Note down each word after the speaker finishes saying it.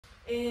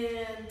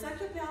And tuck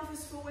your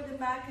pelvis forward and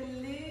back a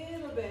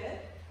little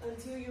bit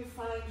until you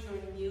find your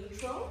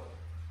neutral.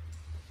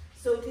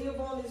 So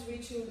tailbone is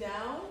reaching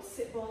down,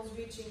 sit bone is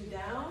reaching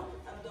down,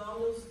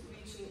 abdominals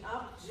reaching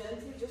up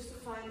gently just to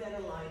find that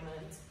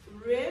alignment.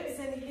 Ribs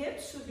and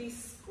hips should be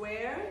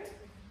squared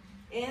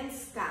and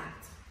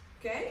stacked.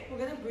 Okay, we're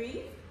gonna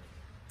breathe.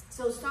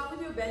 So start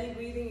with your belly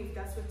breathing if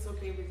that's what's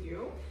okay with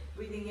you.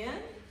 Breathing in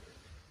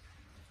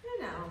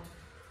and out.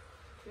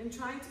 And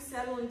trying to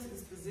settle into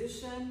this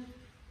position.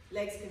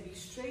 Legs can be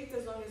straight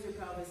as long as your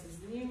pelvis is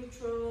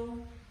neutral.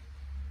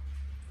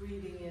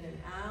 Breathing in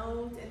and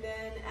out. And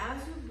then as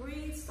you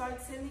breathe,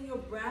 start sending your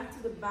breath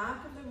to the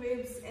back of the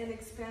ribs and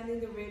expanding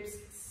the ribs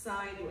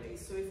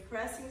sideways. So if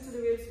pressing to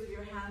the ribs with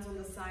your hands on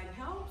the side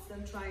helps,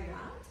 then try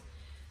that.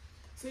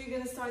 So you're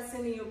going to start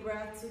sending your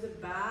breath to the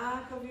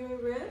back of your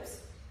ribs.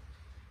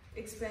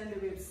 Expand the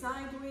ribs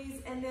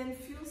sideways, and then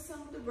feel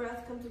some of the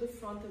breath come to the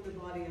front of the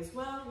body as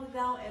well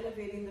without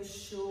elevating the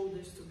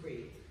shoulders to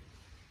breathe.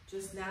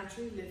 Just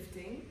naturally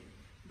lifting.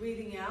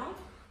 Breathing out,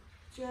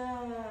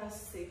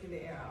 just taking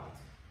the air out.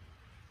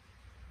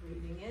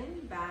 Breathing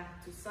in,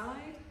 back to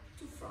side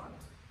to front.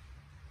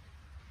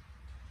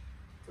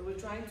 So we're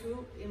trying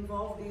to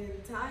involve the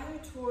entire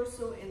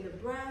torso in the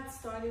breath,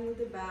 starting with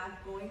the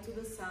back, going to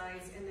the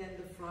sides, and then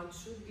the front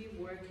should be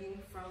working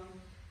from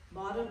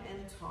bottom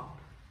and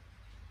top.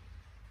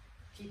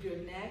 Keep your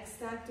neck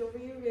stacked over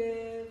your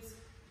ribs.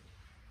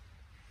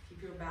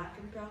 Keep your back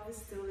and pelvis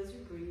still as you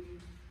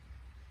breathe.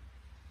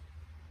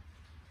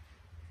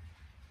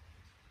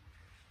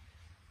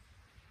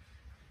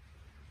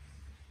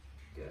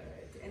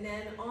 Good. And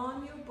then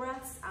on your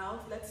breaths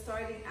out, let's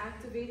start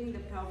activating the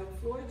pelvic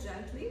floor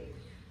gently.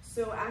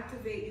 So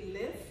activate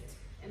lift,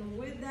 and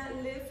with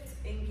that lift,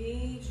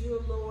 engage your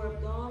lower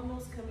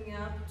abdominals coming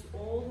up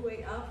all the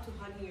way up to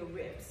hugging your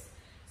ribs.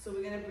 So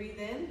we're going to breathe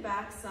in,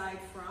 back, side,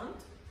 front.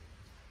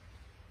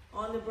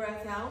 On the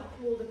breath out,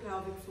 pull the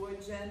pelvic floor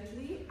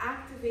gently.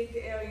 Activate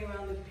the area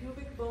around the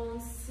pubic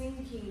bones,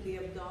 sinking the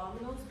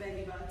abdominals,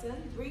 belly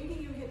button,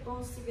 bringing your hip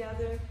bones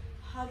together,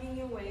 hugging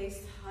your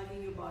waist,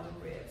 hugging your bottom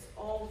ribs.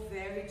 All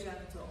very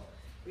gentle.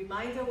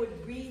 Reminder, we're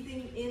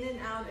breathing in and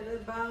out at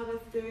about a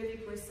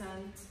 30%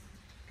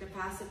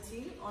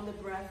 capacity. On the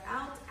breath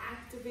out,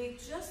 activate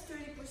just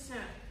 30%.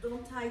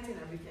 Don't tighten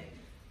everything.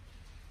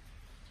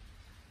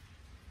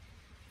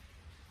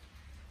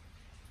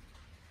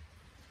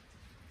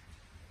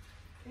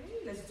 Okay,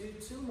 let's do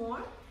 2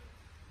 more.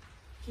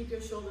 Keep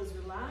your shoulders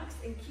relaxed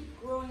and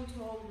keep growing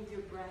tall with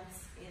your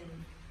breaths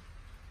in.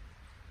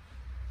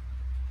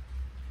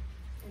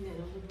 And then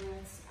on the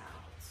breaths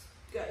out.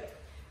 Good.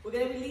 We're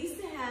going to release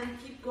the hand,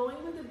 keep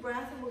going with the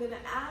breath, and we're going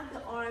to add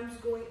the arms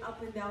going up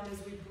and down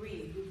as we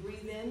breathe. We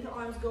breathe in, the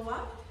arms go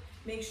up.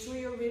 Make sure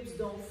your ribs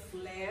don't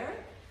flare.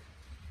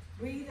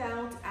 Breathe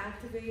out,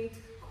 activate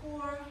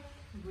core,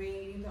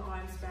 bringing the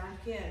arms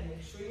back in.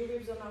 Make sure your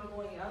ribs are not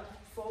going up,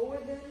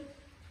 forward in,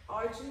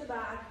 arch in the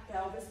back,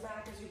 pelvis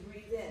back as you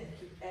breathe in.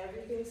 Keep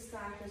everything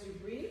stacked as you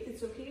breathe.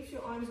 It's okay if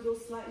your arms go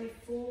slightly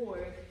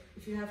forward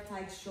if you have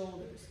tight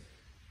shoulders.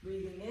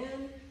 Breathing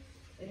in.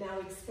 And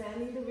now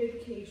expanding the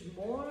rib cage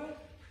more,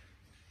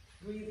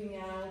 breathing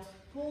out,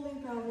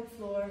 pulling pelvic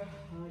floor,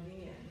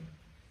 hugging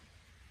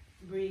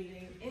in.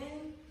 Breathing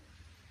in,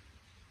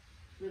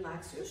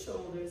 relax your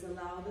shoulders,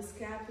 allow the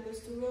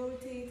scapulars to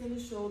rotate and the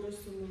shoulders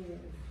to move.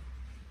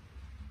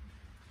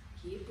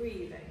 Keep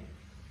breathing.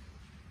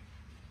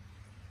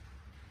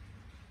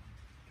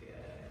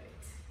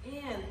 Good.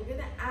 And we're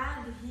gonna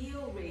add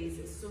heel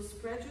raises. So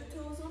spread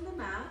your toes on the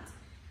mat,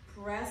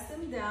 press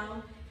them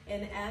down,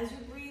 and as you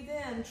breathe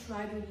in,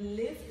 try to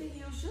lift the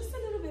heels just a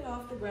little bit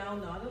off the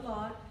ground, not a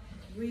lot.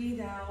 Breathe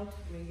out,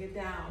 bring it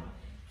down.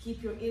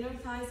 Keep your inner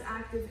thighs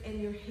active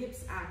and your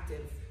hips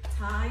active.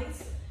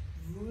 Thighs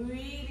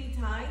really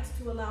tight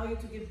to allow you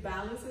to give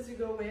balance as you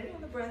go in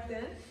on the breath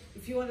in.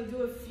 If you want to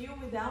do a few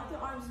without the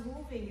arms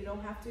moving, you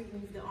don't have to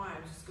move the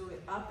arms. Just go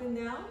up and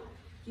down,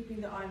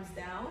 keeping the arms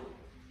down.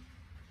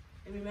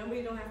 And remember,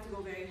 you don't have to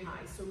go very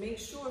high. So make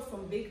sure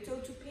from big toe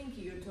to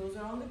pinky, your toes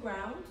are on the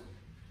ground.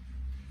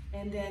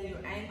 And then your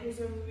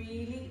ankles are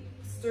really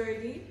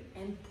sturdy,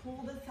 and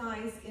pull the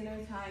thighs, inner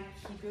thigh,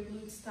 keep your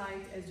glutes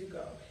tight as you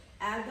go.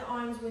 Add the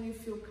arms when you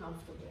feel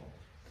comfortable.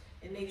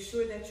 And make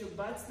sure that your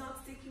butt's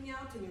not sticking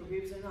out and your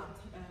ribs are not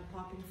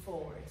popping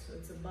forward. So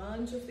it's a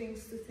bunch of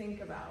things to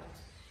think about.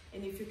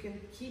 And if you can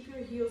keep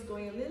your heels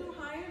going a little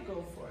higher,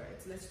 go for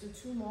it. Let's do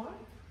 2 more.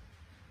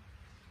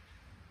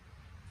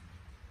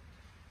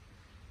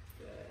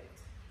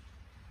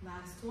 Good.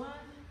 Last one.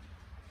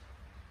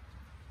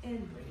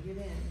 And bring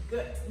it in.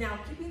 Good. Now,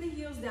 keeping the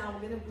heels down,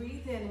 we're going to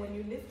breathe in. When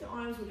you lift the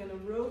arms, we're going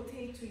to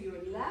rotate to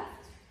your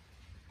left.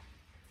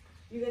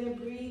 You're going to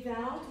breathe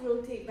out,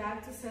 rotate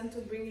back to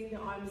center, bringing the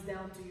arms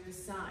down to your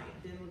side.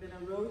 Then we're going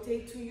to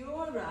rotate to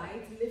your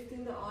right,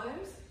 lifting the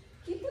arms.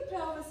 Keep the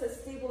pelvis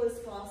as stable as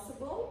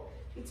possible.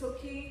 It's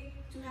okay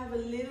to have a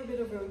little bit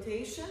of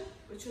rotation,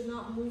 but you're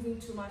not moving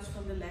too much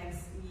from the legs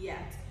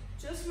yet.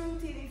 Just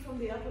rotating from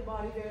the upper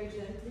body very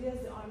gently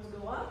as the arms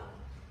go up.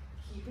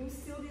 Keeping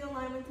still the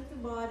alignment of the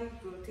body.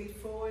 Rotate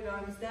forward,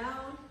 arms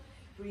down.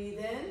 Breathe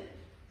in.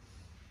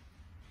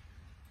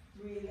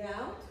 Breathe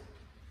out.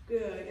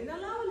 Good. And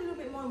allow a little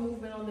bit more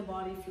movement on the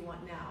body if you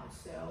want now.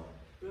 So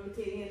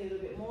rotating a little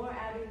bit more,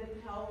 adding the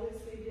pelvis,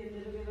 maybe a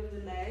little bit of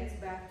the legs,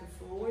 back to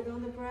forward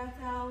on the breath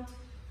out.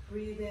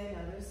 Breathe in,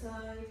 other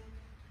side.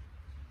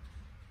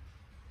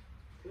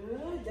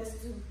 Good. Let's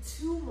do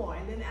 2 more.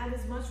 And then add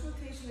as much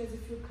rotation as you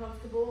feel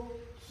comfortable.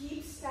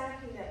 Keep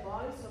stacking that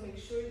body, so make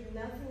sure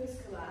nothing is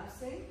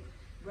collapsing.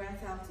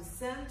 Breath out to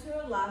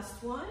center.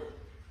 Last one.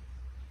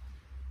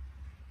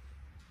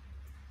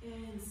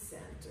 And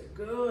center.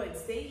 Good.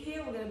 Stay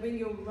here. We're going to bring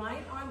your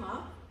right arm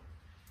up.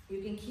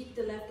 You can keep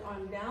the left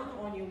arm down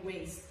on your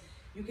waist.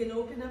 You can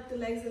open up the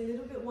legs a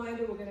little bit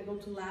wider. We're going to go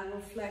to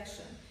lateral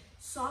flexion.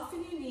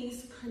 Soften your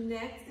knees.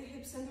 Connect the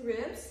hips and the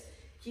ribs.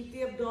 Keep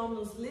the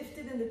abdominals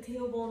lifted and the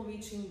tailbone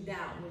reaching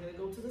down. We're going to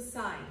go to the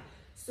side.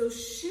 So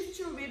shift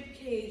your rib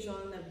cage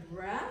on the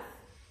breath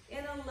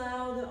and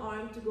allow the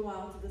arm to go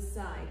out to the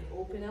side.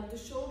 Open up the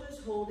shoulders.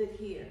 Hold it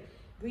here.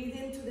 Breathe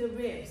into the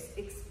ribs.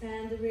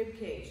 Expand the rib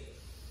cage.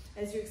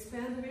 As you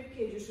expand the rib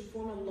cage, you should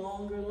form a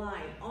longer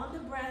line. On the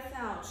breath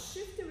out,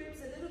 shift the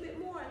ribs a little bit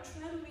more and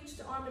try to reach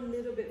the arm a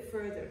little bit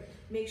further.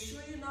 Make sure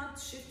you're not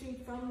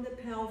shifting from the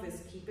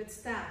pelvis. Keep it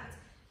stacked.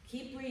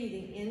 Keep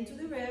breathing into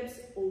the ribs,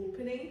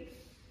 opening.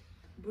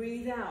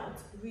 Breathe out.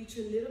 Reach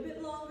a little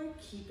bit longer,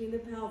 keeping the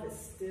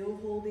pelvis still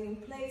holding in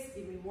place.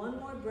 Give me 1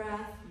 more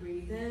breath.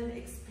 Breathe in,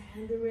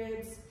 expand the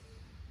ribs.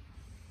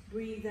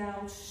 Breathe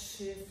out,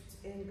 shift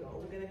and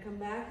go. We're going to come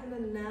back on a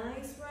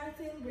nice breath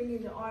in,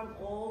 bringing the arm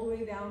all the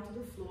way down to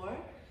the floor.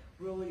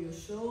 Roll your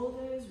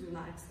shoulders,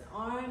 relax the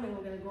arm, and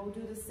we're going to go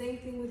do the same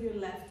thing with your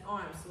left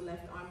arm. So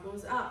left arm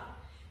goes up.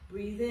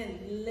 Breathe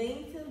in,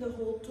 lengthen the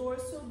whole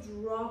torso,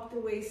 drop the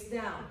waist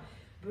down.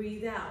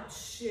 Breathe out,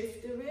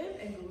 shift the rib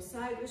and go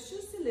sideways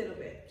just a little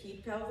bit.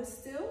 Keep pelvis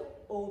still,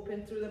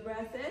 open through the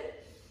breath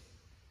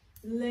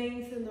in.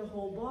 Lengthen the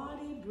whole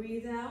body,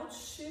 breathe out,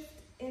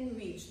 shift and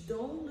reach.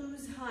 Don't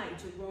lose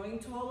height. You're growing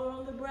taller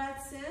on the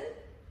breaths in.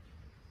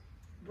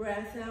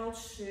 Breath out,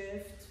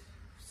 shift.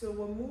 So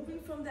we're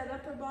moving from that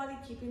upper body,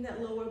 keeping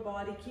that lower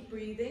body. Keep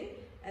breathing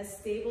as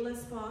stable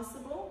as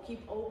possible.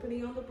 Keep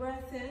opening on the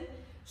breath in.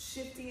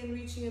 Shifting and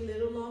reaching a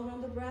little longer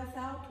on the breath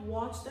out.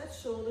 Watch that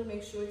shoulder.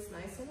 Make sure it's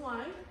nice and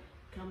wide.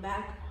 Come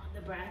back on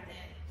the breath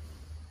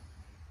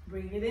in.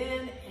 Bring it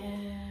in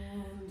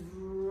and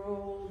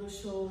roll the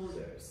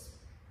shoulders.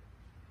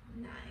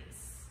 Nice.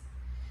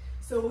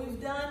 So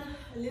we've done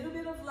a little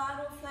bit of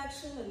lateral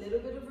flexion, a little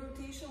bit of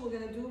rotation. We're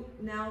going to do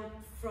now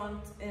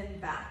front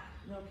and back,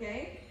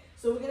 okay?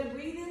 So we're going to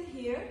breathe in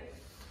here.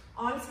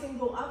 Arms can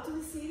go up to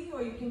the ceiling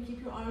or you can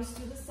keep your arms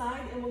to the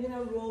side, and we're going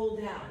to roll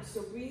down.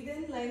 So breathe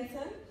in,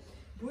 lengthen.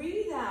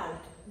 Breathe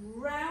out,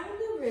 round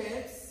the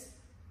ribs.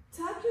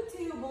 Tuck your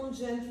tailbone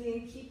gently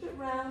and keep it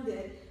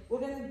rounded. We're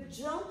going to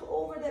jump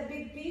over that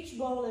big beach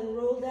ball and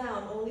roll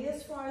down only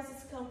as far as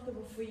it's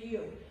comfortable for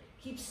you.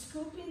 Keep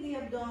scooping the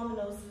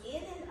abdominals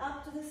in and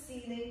up to the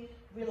ceiling.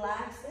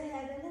 Relax the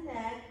head and the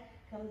neck.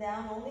 Come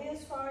down only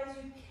as far as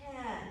you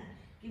can.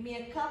 Give me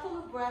a couple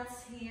of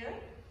breaths here.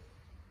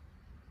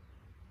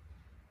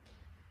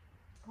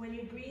 When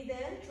you breathe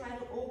in, try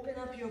to open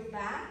up your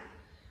back.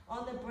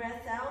 On the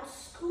breath out,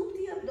 scoop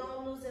the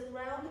abdominals and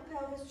round the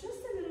pelvis just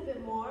a little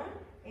bit more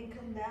and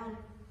come down.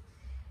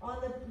 On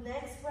the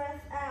next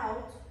breath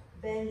out,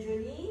 bend your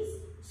knees,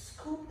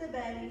 scoop the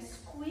belly,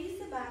 squeeze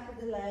the back of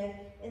the leg,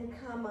 and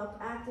come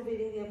up,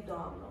 activating the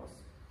abdominals.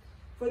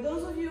 For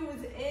those of you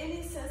with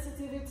any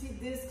sensitivity,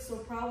 discs, or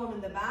problem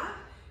in the back,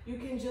 you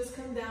can just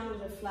come down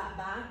with a flat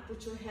back,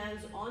 put your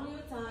hands on your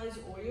thighs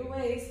or your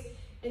waist,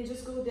 and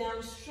just go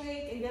down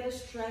straight and get a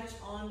stretch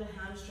on the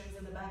hamstrings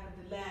and the back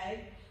of the leg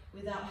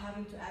without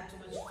having to add too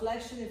much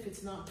flexion if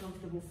it's not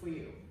comfortable for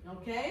you,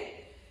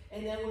 okay?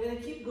 And then we're gonna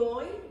keep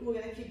going. We're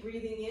gonna keep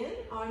breathing in,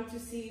 arm to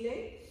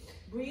ceiling.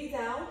 Breathe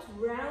out,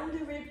 round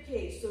the rib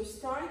cage. So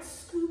start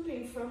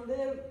scooping from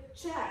the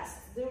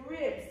chest, the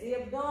ribs, the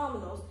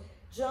abdominals.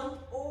 Jump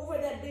over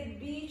that big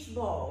beach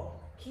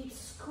ball. Keep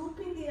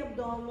scooping the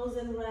abdominals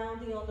and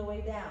rounding on the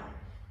way down.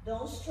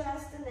 Don't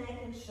stress the neck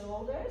and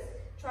shoulders.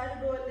 Try to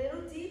go a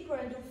little deeper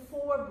and do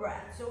 4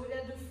 breaths. So we're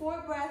going to do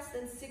 4 breaths,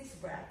 then 6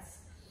 breaths.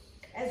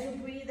 As you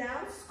breathe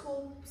out,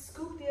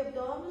 scoop the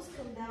abdominals,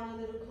 come down a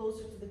little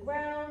closer to the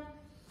ground.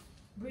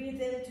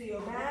 Breathe into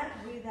your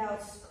back, breathe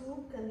out,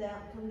 scoop, come down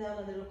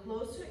a little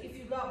closer. If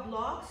you got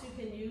blocks,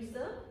 you can use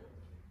them.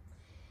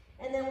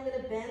 And then we're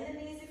going to bend the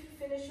knees if you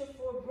finish your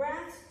 4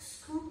 breaths.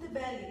 Scoop the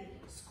belly,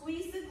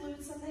 squeeze the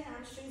glutes and the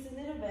hamstrings a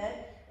little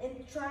bit,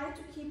 and try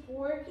to keep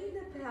working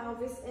the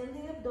pelvis and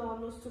the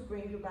abdominals to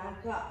bring you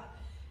back up.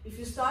 If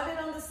you started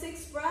on the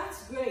 6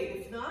 breaths,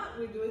 great. If not,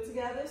 we do it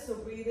together. So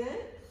breathe in,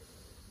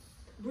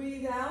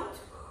 breathe out,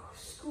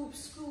 scoop,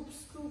 scoop,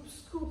 scoop,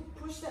 scoop.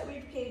 Push that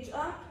rib cage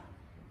up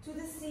to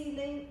the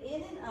ceiling,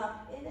 in and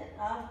up,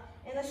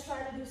 and let's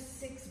try to do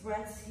 6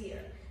 breaths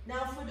here.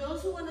 Now, for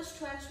those who want to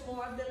stretch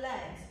more of the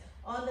legs,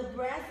 on the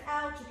breath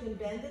out, you can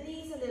bend the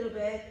knees a little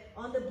bit.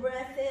 On the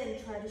breath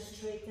in, try to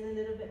straighten a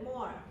little bit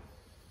more.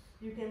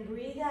 You can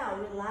breathe out,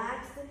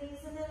 relax the knees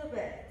a little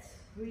bit.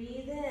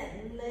 Breathe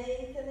in,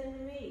 lengthen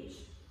and reach.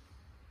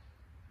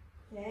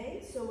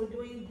 Okay, so we're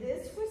doing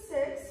this for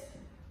 6.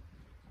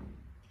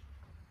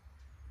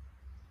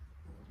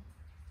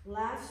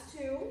 Last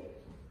 2.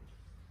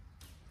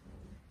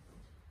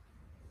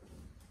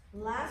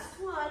 Last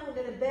one, we're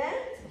gonna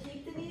bend,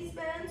 keep the knees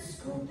bent,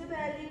 scoop the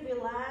belly,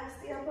 relax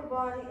the upper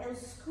body, and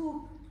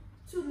scoop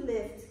to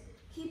lift.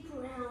 Keep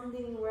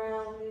rounding,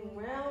 rounding,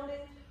 rounding.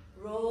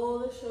 Roll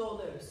the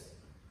shoulders.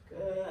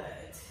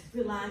 Good.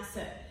 Relax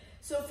it.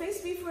 So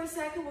face me for a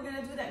second. We're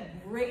gonna do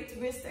that great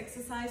wrist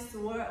exercise to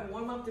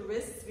warm up the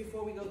wrists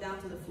before we go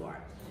down to the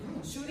floor.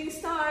 Shooting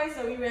stars,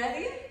 are we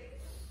ready?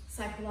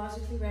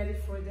 Psychologically ready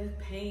for the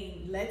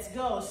pain. Let's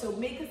go. So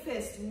make a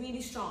fist,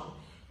 really strong.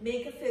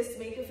 Make a fist,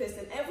 make a fist.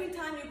 And every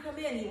time you come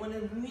in, you want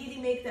to really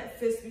make that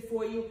fist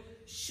before you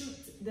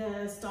shoot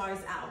the stars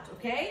out,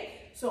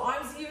 okay? So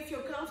arms here, if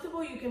you're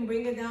comfortable, you can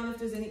bring it down if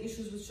there's any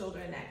issues with shoulder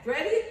and neck.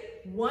 Ready?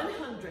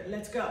 100,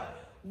 let's go.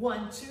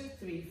 1, 2,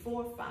 3,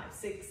 4, 5,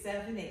 6,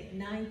 7, 8,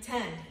 9,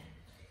 10.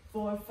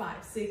 4,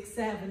 5, 6,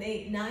 7,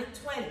 8, 9,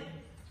 20.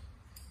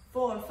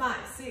 4,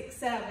 5, 6,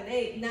 7,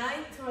 8,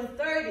 9,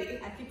 30.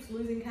 I keep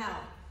losing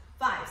count.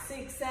 5,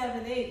 6,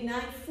 7, 8,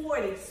 9,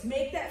 40. Just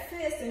make that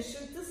fist and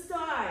shoot the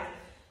stars.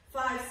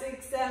 5,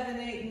 6, 7,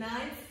 8, 9,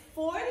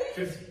 40.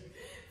 50.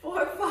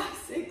 4, 5,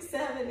 6,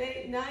 7,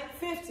 8, 9,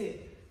 50.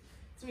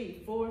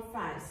 3, 4,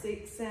 5,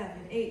 6, 7,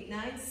 8,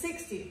 9,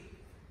 60.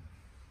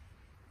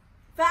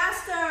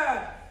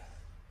 Faster.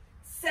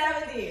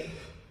 70.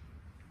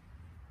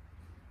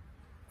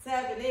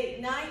 7,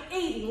 8, 9,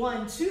 80.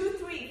 1, 2,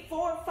 3,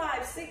 4,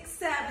 5, 6,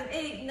 7,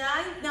 8,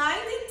 9, 9,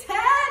 10.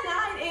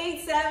 9,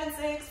 8, 7,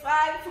 6,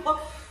 5, 4,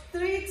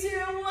 3, 2,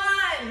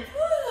 1.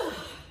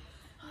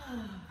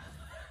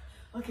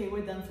 Okay,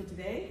 we're done for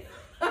today.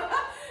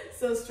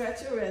 So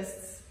stretch your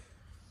wrists.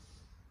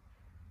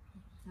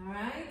 All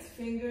right,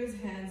 fingers,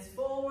 hands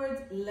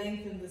forward.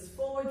 Lengthen this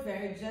forward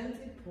very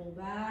gently. Pull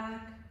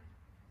back.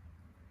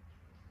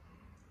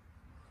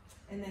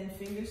 And then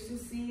fingers to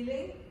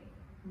ceiling.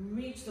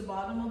 Reach the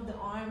bottom of the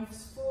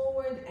arms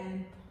forward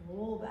and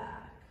pull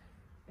back.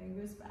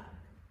 Fingers back.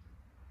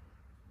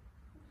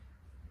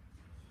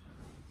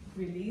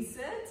 Release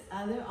it,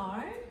 other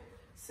arm.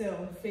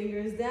 So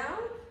fingers down,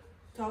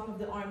 top of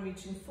the arm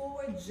reaching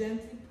forward.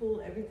 Gently pull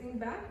everything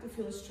back to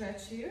feel a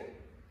stretch here.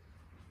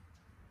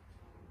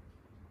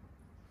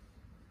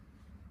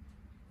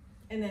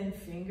 And then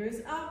fingers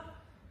up.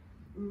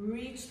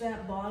 Reach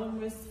that bottom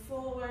wrist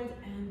forward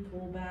and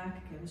pull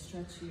back. Get a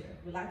stretch here.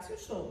 Relax your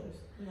shoulders.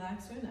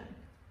 Relax your neck.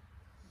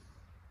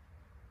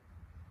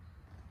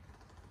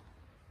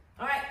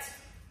 All right.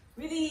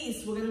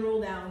 Release. We're going to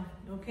roll down.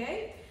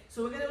 Okay?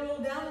 So we're going to roll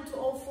down into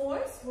all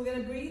fours. We're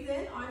going to breathe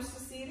in, arms to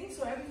ceiling.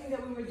 So everything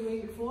that we were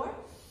doing before.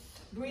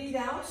 Breathe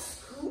out.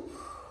 Scoop.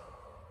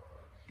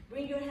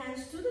 Bring your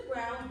hands to the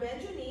ground.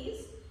 Bend your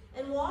knees.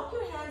 And walk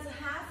your hands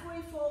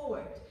halfway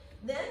forward.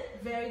 Then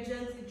very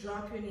gently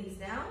drop your knees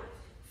down.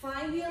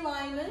 Find the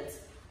alignment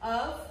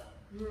of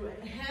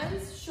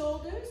hands,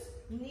 shoulders,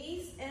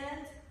 knees,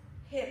 and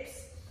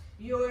hips.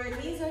 Your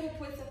knees are hip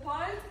width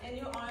apart and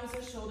your arms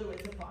are shoulder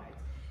width apart.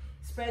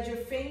 Spread your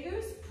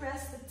fingers,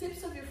 press the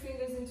tips of your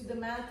fingers into the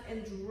mat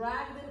and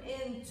drag them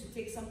in to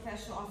take some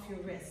pressure off your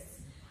wrists.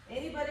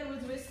 Anybody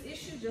with wrist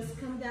issue, just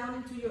come down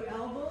into your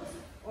elbows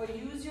or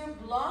use your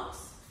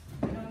blocks,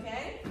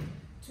 okay,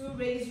 to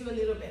raise you a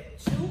little bit.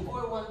 2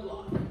 or 1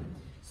 block.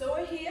 So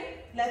we're here,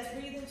 let's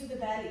breathe into the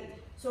belly.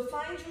 So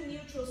find your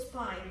neutral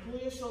spine, pull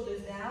your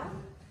shoulders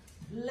down,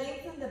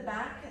 lengthen the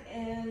back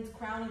and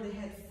crown of the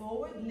head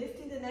forward,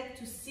 lifting the neck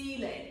to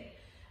ceiling.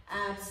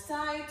 Abs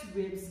tight,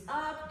 ribs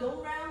up,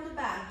 don't round the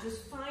back,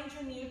 just find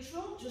your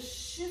neutral, just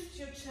shift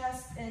your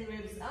chest and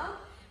ribs up,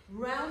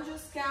 round your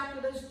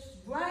scapulas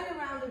right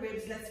around the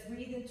ribs. Let's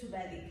breathe into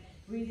belly.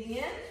 Breathing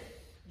in,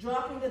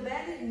 dropping the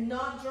belly,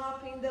 not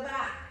dropping the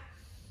back.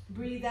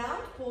 Breathe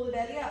out, pull the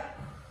belly up.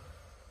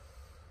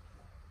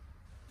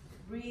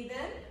 Breathe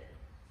in.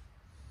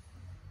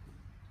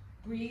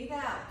 Breathe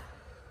out.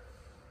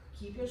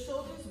 Keep your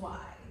shoulders wide.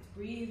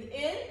 Breathe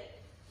in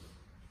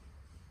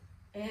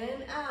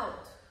and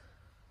out.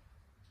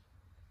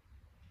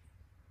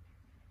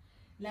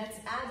 Let's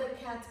add a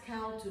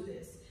cat-cow to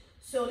this.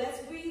 So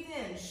let's breathe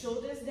in,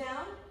 shoulders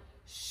down,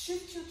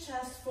 shift your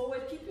chest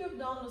forward, keep your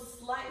abdominals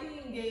slightly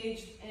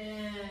engaged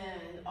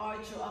and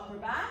arch your upper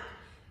back.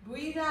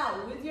 Breathe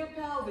out with your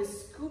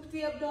pelvis, scoop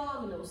the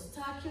abdominals,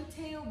 tuck your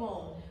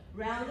tailbone,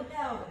 round the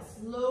pelvis,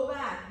 low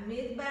back,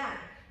 mid back.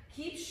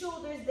 Keep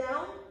shoulders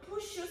down,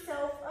 push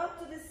yourself up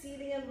to the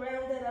ceiling and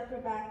round that upper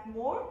back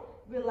more.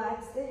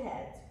 Relax the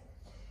head.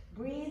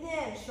 Breathe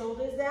in,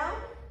 shoulders down,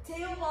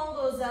 tailbone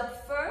goes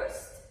up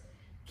first.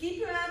 Keep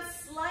your abs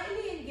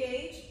slightly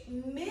engaged,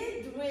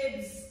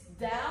 mid-ribs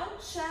down,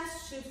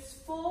 chest shifts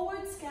forward,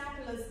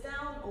 scapulas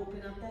down,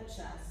 open up that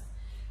chest.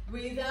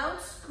 Breathe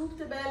out, scoop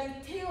the belly,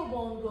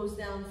 tailbone goes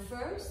down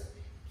first.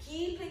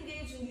 Keep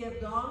engaging the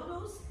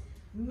abdominals,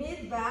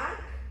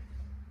 mid-back.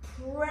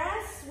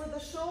 Press with the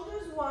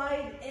shoulders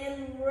wide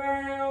and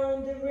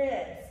round the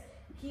ribs.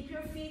 Keep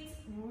your feet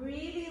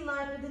really in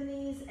line with the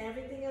knees,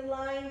 everything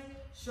aligned,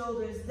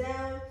 shoulders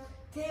down,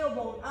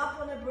 tailbone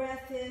up on a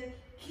breath in.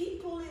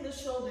 Keep pulling the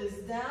shoulders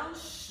down,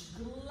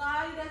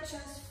 glide that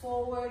chest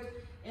forward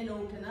and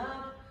open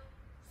up.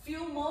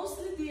 Feel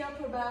mostly the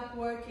upper back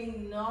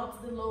working,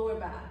 not the lower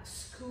back.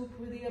 Scoop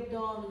with the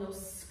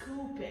abdominals,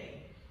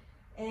 scooping.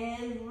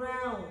 And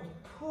round,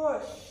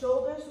 push,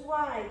 shoulders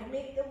wide.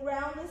 Make the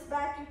roundest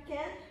back you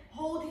can.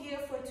 Hold here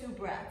for 2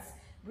 breaths.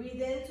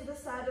 Breathe in to the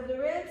side of the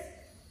ribs.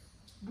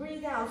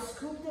 Breathe out,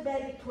 scoop the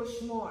belly,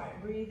 push more.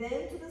 Breathe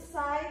in to the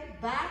side,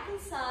 back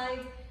and side.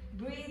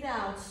 Breathe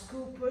out,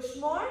 scoop, push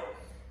more.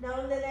 Now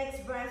in the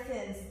next breath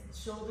in,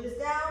 shoulders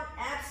down,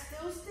 abs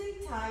still stay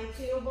tight,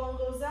 tailbone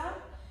goes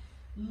up.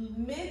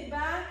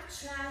 Mid-back,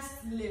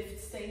 chest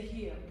lift, stay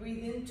here.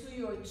 Breathe into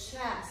your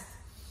chest.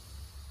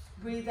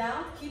 Breathe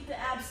out, keep the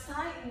abs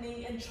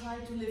tightening and try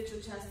to lift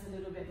your chest a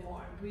little bit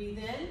more. Breathe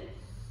in,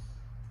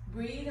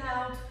 breathe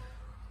out.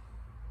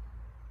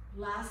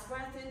 Last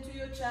breath into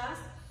your chest.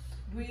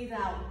 Breathe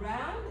out,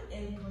 round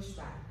and push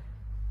back.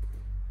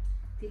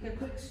 Take a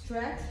quick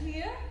stretch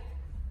here.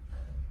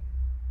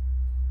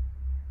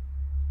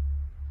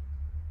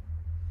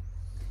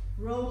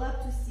 Roll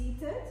up to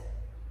seated.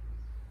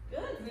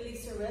 Good,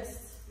 release your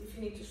wrist. If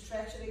you need to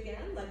stretch it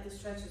again, like the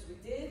stretches we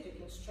did, you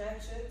can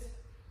stretch it.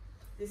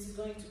 This is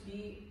going to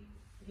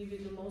give you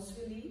the most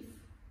relief.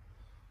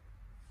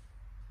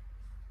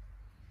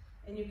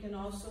 And you can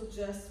also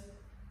just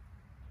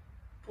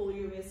pull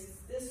your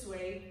wrists this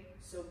way.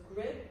 So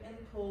grip and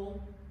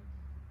pull.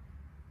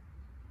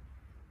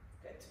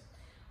 Good.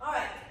 All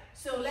right,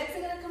 so legs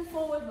are gonna come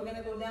forward. We're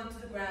gonna go down to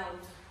the ground.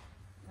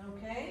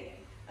 Okay?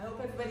 I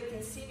hope everybody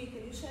can see me.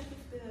 Can you check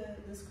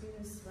if the screen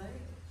is right?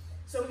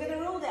 So we're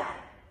gonna roll down.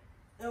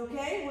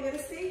 Okay, we're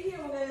gonna stay here.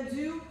 We're gonna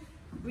do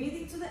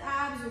breathing to the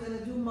abs. We're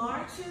gonna do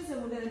marches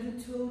and we're gonna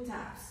do toe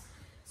taps.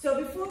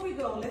 So before we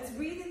go, let's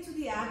breathe into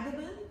the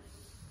abdomen.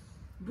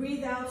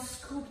 Breathe out,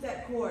 scoop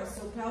that core.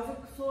 So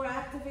pelvic floor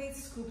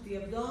activates, scoop the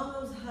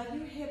abdominals, hug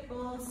your hip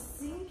bones,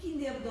 sinking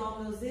the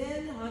abdominals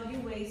in, hug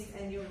your waist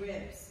and your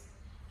ribs.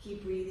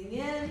 Keep breathing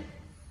in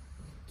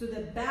to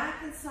the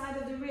back and side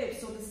of the ribs.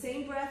 So the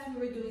same breath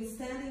we were doing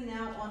standing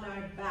now on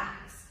our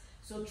backs.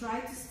 So try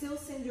to still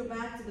send your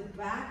back to the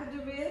back of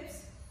the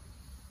ribs.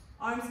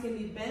 Arms can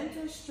be bent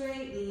or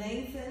straight,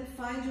 lengthen,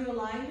 find your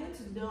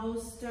alignment,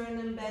 nose,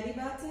 sternum, belly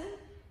button,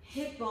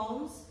 hip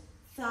bones,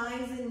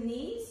 thighs and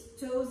knees,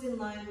 toes in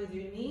line with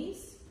your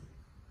knees.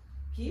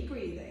 Keep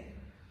breathing.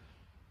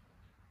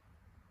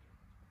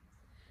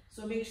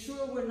 So make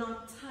sure we're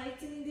not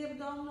tightening the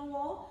abdominal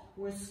wall,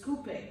 we're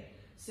scooping.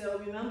 So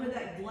remember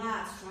that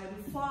glass, try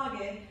to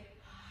fog it.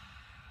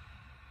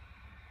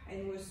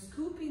 And we're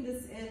scooping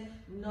this in,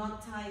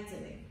 not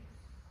tightening.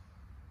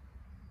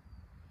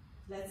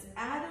 Let's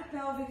add a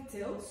pelvic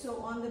tilt.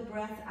 So on the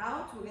breath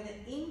out, we're gonna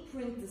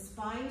imprint the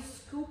spine,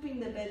 scooping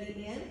the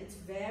belly in. It's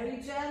very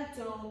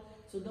gentle,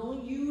 so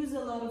don't use a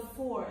lot of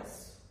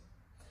force.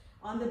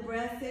 On the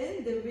breath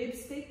in, the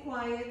ribs stay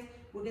quiet.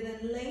 We're gonna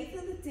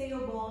lengthen the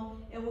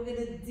tailbone and we're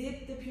gonna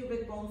dip the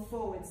pubic bone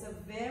forward. It's a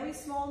very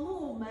small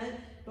movement,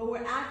 but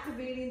we're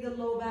activating the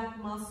low back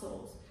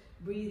muscles.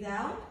 Breathe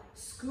out,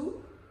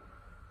 scoop,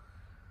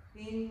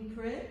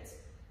 imprint.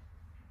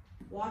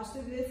 Watch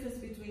the difference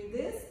between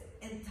this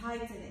and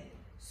tightening.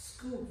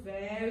 Scoop,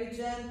 very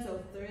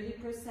gentle,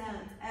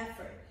 30%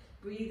 effort.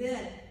 Breathe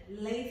in,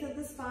 lengthen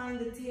the spine,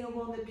 the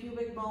tailbone, the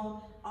pubic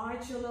bone,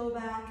 arch your low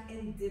back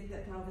and dip the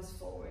pelvis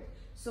forward.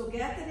 So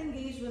get that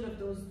engagement of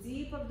those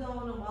deep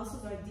abdominal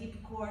muscles, our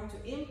deep core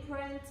to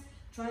imprint.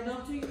 Try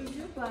not to use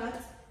your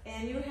butt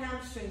and your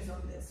hamstrings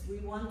on this. We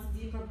want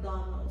deep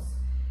abdominals.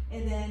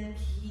 And then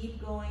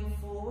keep going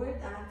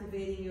forward,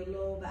 activating your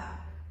low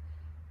back.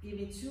 Give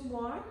me 2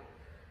 more.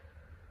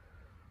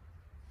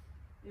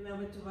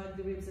 Remember to hug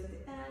the ribs at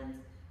the end.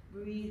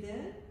 Breathe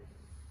in.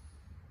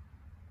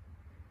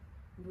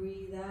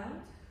 Breathe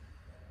out.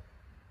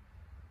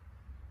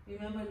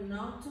 Remember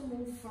not to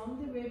move from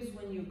the ribs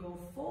when you go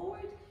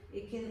forward.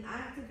 It can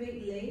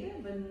activate later,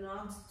 but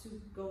not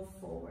to go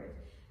forward.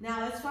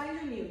 Now let's find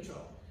your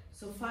neutral.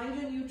 So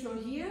find your neutral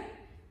here.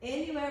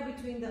 Anywhere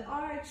between the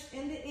arch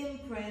and the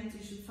imprint,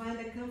 you should find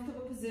a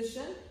comfortable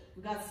position.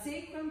 We've got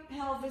sacrum,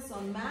 pelvis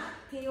on mat,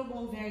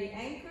 tailbone very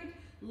anchored,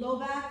 low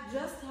back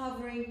just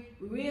hovering,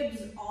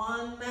 ribs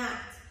on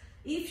mat.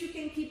 If you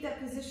can keep that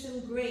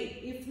position, great.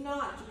 If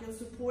not, you can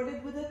support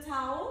it with a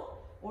towel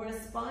or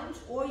a sponge,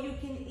 or you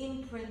can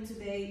imprint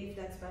today if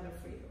that's better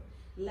for you.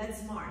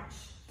 Let's march.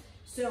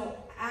 So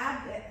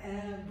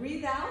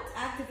breathe out,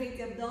 activate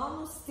the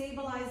abdominals,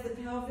 stabilize the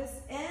pelvis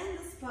and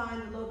the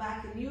spine, the low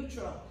back in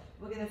neutral.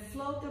 We're gonna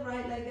float the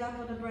right leg up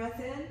on the breath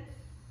in.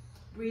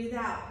 Breathe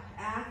out,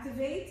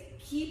 activate,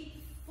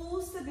 keep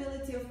full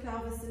stability of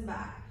pelvis and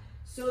back.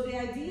 So the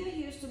idea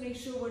here is to make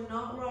sure we're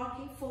not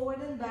rocking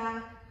forward and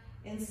back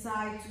and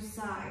side to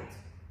side,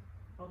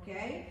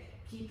 okay?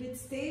 Keep it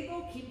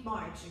stable, keep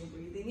marching.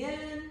 Breathing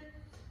in,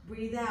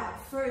 breathe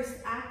out. First,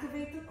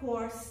 activate the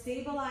core,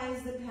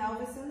 stabilize the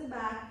pelvis and the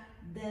back,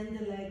 then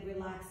the leg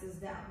relaxes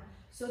down.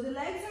 So the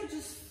legs are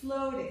just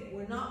floating.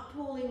 We're not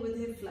pulling with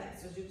hip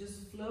flexors. You're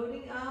just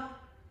floating up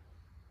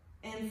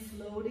and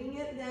floating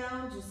it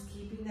down, just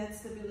keeping that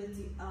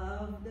stability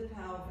of the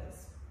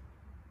pelvis.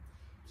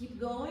 Keep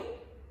going.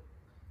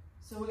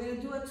 So we're going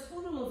to do a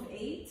total of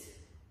 8.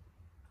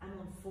 I'm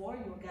on 4.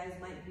 You guys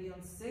might be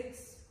on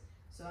 6.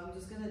 So I'm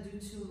just going to do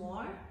 2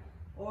 more.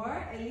 Or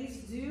at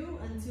least do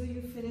until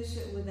you finish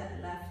it with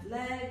that left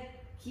leg.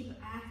 Keep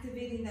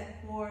activating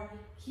that core.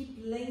 Keep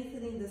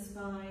lengthening the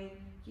spine.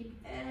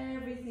 Keep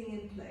everything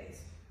in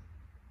place.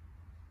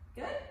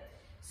 Good?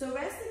 So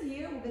rested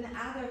here, we're going to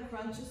add our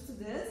crunches to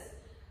this.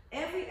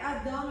 Every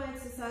abdominal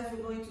exercise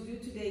we're going to do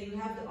today, you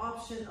have the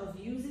option of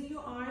using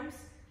your arms,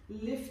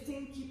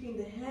 lifting, keeping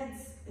the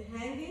heads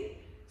hanging,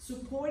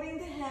 supporting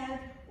the head,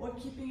 or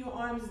keeping your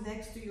arms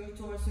next to your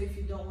torso if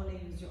you don't want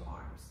to use your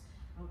arms.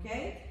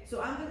 Okay?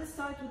 So I'm going to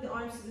start with the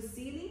arms to the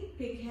ceiling.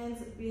 Pick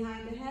hands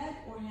behind the head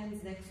or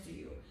hands next to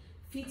you.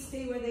 Feet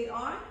stay where they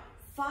are.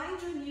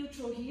 Find your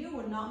neutral here.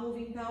 We're not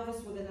moving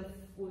pelvis.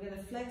 We're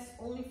gonna flex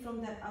only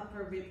from that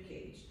upper rib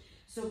cage.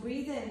 So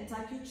breathe in,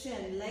 tuck your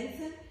chin,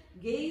 lengthen,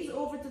 gaze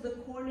over to the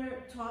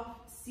corner,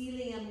 top,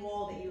 ceiling, and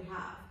wall that you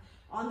have.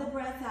 On the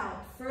breath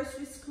out, first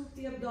we scoop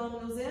the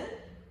abdominals in,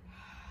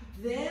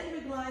 then we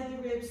glide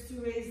the ribs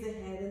to raise the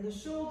head and the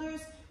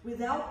shoulders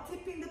without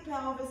tipping the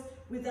pelvis,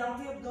 without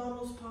the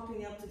abdominals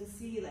popping up to the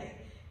ceiling.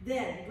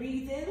 Then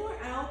breathe in or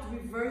out,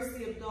 reverse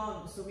the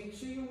abdominals. So make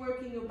sure you're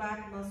working your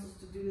back muscles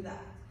to do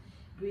that.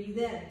 Breathe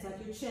in, tuck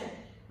your chin.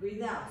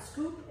 Breathe out,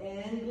 scoop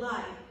and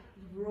glide.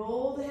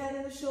 Roll the head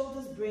and the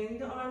shoulders, bring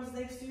the arms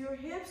next to your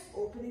hips,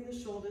 opening the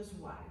shoulders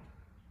wide.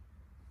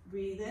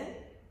 Breathe in,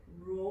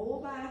 roll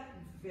back,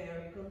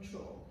 very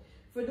controlled.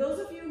 For those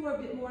of you who are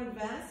a bit more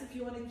advanced, if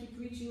you want to keep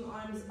reaching your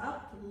arms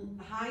up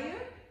higher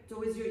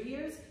towards your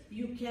ears,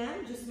 you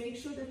can. Just make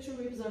sure that your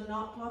ribs are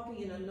not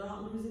popping and are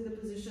not losing the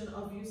position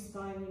of your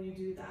spine when you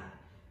do that.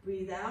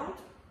 Breathe out,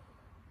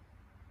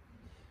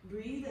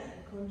 breathe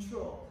in,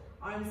 control.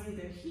 Arms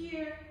either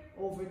here,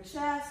 over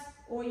chest,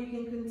 or you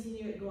can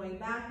continue it going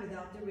back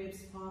without the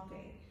ribs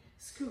popping.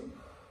 Scoop.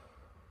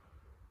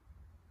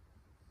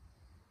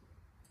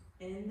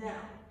 And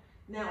down.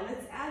 Now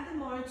let's add the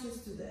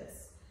marches to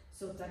this.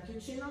 So tuck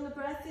your chin on the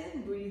breath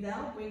in, breathe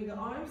out, bring the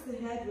arms, the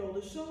head, roll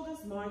the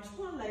shoulders, march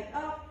one leg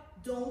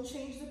up. Don't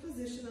change the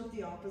position of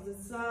the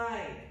opposite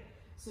side.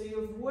 So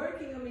you're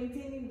working on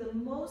maintaining the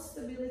most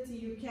stability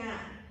you can.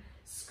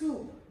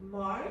 Scoop,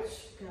 march,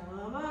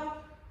 come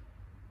up,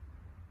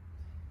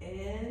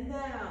 and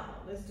down.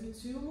 Let's do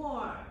 2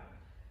 more.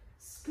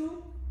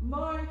 Scoop,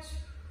 march,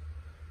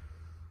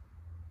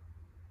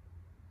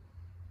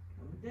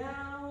 come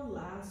down,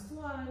 last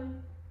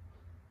one.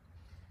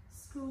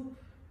 Scoop,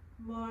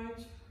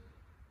 march,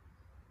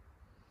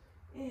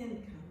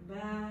 and come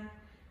back.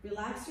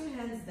 Relax your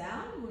hands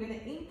down. We're going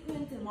to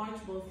imprint and march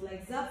both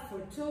legs up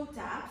for toe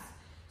taps.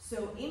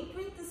 So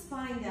imprint the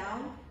spine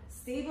down,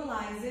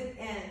 stabilize it,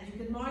 and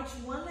you can march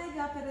one leg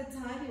up at a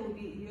time. It will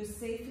be your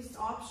safest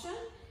option.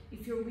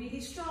 If you're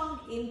really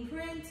strong,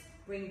 imprint,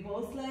 bring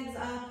both legs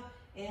up,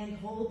 and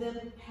hold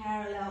them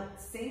parallel,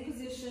 same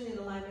position in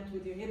alignment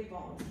with your hip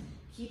bones.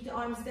 Keep the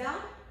arms down.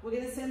 We're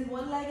going to send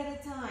one leg at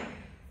a time.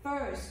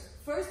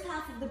 First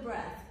half of the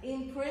breath,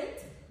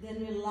 imprint,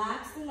 then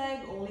relax the leg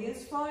only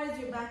as far as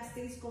your back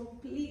stays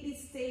completely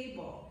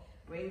stable.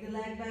 Bring the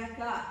leg back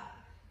up.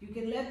 You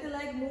can let the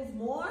leg move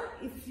more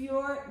if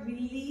you're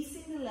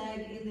releasing the leg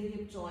in the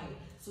hip joint.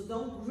 So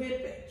don't grip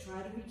it.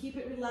 Try to keep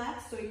it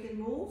relaxed so it can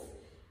move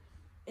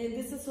and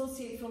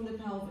disassociate from the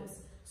pelvis.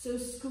 So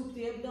scoop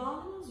the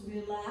abdominals,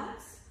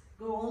 relax.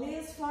 Go only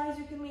as far as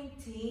you can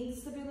maintain the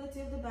stability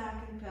of the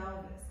back and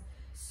pelvis.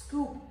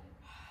 Scoop.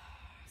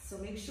 So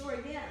make sure,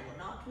 again,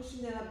 we're not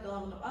pushing that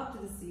abdominal up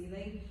to the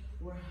ceiling.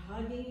 We're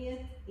hugging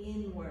it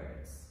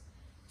inwards.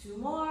 2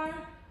 more.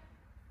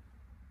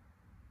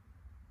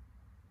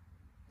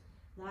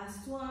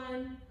 Last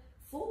one.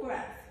 Full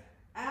breath.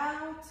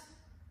 Out.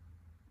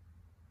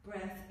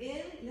 Breath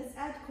in. Let's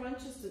add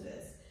crunches to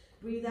this.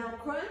 Breathe out,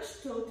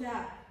 crunch, toe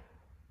tap.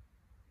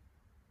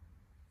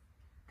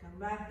 Come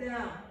back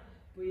down.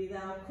 Breathe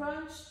out,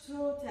 crunch,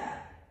 toe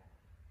tap.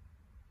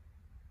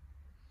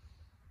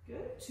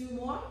 Good. 2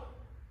 more.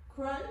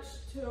 Crunch,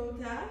 toe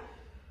tap.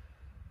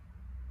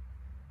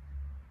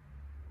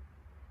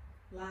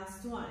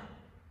 Last one.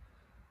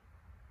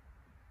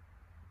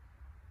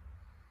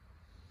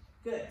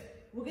 Good.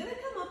 We're going to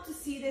come up to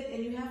seated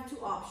and you have 2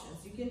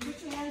 options. You can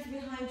put your hands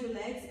behind your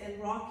legs and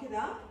rock it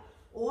up,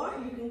 or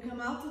you can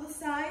come out to the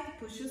side,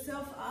 push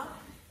yourself up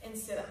and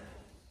sit up.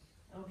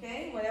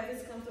 Okay? Whatever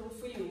is comfortable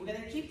for you. We're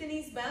going to keep the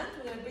knees bent.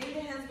 We're going to bring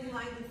the hands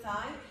behind the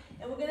thigh,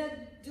 and we're going to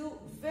do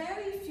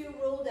very few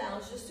roll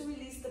downs just to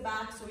release the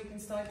back so we can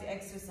start the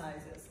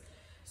exercises.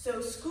 So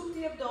scoop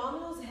the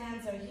abdominals,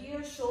 hands are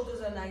here,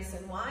 shoulders are nice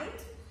and wide,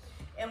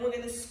 and we're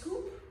going to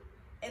scoop.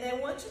 And I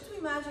want you to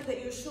imagine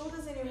that your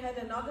shoulders and your head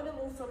are not going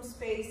to move from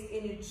space,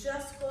 and you're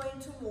just going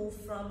to move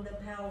from the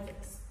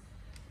pelvis.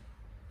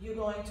 You're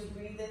going to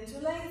breathe in to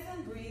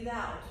lengthen, breathe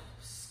out.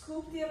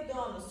 Scoop the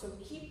abdominals, so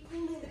keep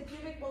pulling the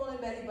pubic bone and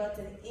belly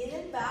button in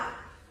and back.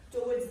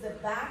 towards the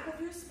back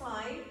of your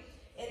spine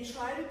and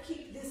try to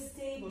keep this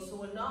stable so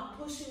we're not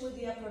pushing with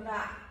the upper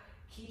back.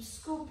 Keep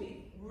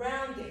scooping,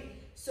 rounding.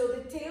 So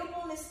the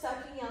tailbone is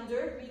tucking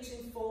under,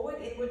 reaching forward,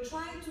 and we're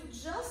trying to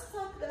just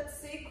tuck that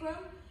sacrum,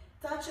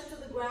 touch it to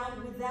the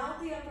ground without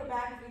the upper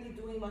back really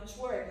doing much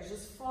work. It's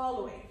just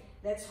following.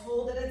 Let's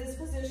hold it at this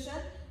position.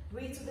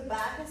 Breathe to the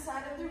back and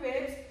side of the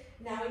ribs.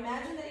 Now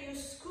imagine that you're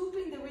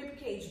scooping the rib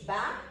cage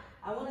back.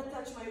 I want to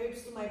touch my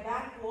ribs to my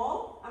back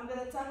wall. I'm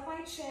going to tuck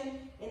my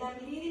chin and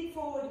I'm leaning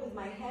forward with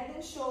my head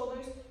and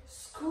shoulders.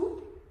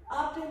 Scoop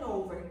up and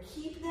over.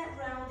 Keep that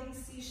rounding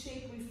C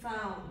shape we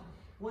found.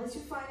 Once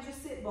you find your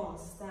sit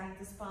bones, stack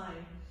the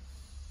spine.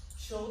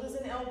 Shoulders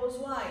and elbows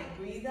wide.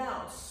 Breathe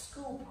out.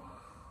 Scoop.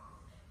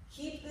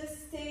 Keep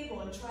this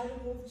stable and try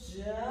to move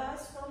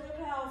just from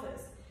your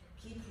pelvis.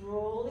 Keep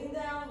rolling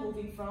down,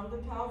 moving from the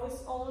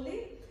pelvis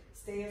only.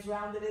 Stay as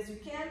rounded as you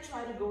can.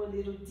 Try to go a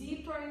little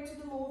deeper into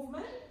the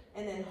movement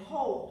and then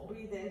hold.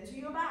 Breathe into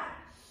your back.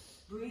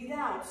 Breathe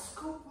out.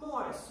 Scoop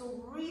more.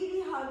 So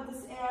really hug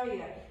this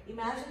area.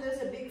 Imagine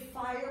there's a big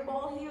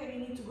fireball here and you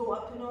need to go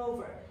up and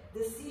over.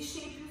 The C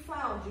shape you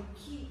found,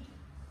 you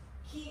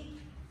keep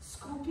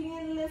scooping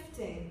and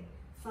lifting.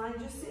 Find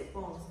your sit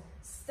bones.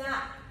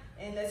 Stack.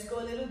 And let's go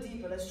a little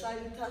deeper. Let's try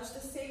to touch the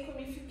sacrum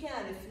if you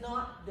can. If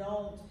not,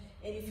 don't.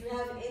 And if you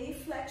have any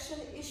flexion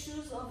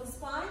issues on the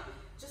spine,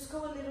 just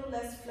go a little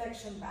less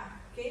flexion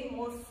back. Okay,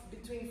 more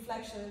between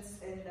flexion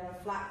and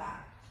flat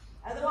back.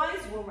 Otherwise,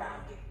 we're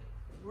rounding.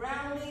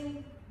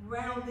 Rounding,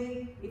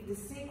 rounding. If the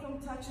sacrum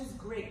touches,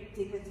 great.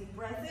 Take a deep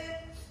breath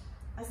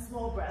in, a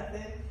small breath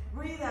in.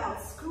 Breathe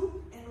out,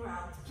 scoop and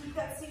round. Keep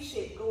that C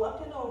shape. Go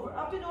up and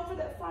over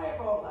that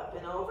fireball, up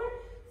and over.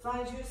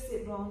 Find your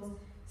sit bones.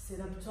 Sit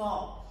up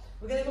tall.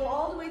 We're going to go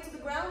all the way to the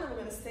ground and we're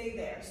going to stay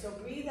there. So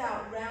breathe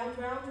out, round,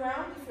 round,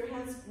 round. If your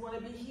hands want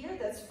to be here,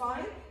 that's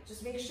fine.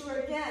 Just make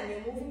sure, again,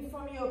 you're moving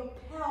from your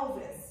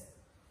pelvis.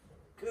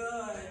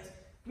 Good.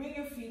 Bring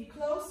your feet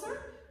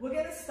closer. We're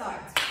going to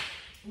start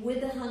with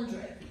the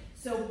 100.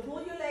 So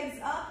pull your legs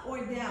up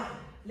or down.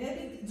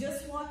 Let me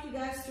just walk you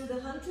guys through the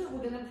 100.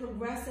 We're going to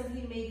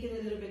progressively make it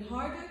a little bit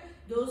harder.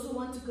 Those who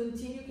want to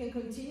continue can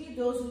continue.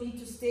 Those who need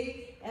to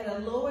stay at a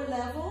lower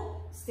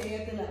level, stay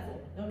at the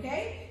level,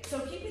 okay? So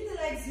keeping the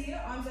legs here,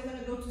 arms are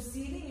gonna go to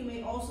seating. You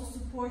may also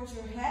support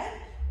your head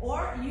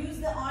or use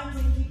the arms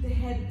and keep the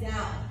head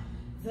down.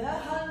 The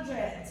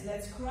 100,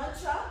 let's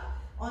crunch up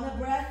on a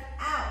breath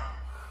out.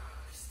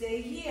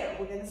 Stay here,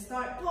 we're gonna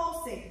start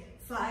pulsing.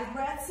 5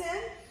 breaths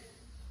in,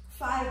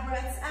 5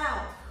 breaths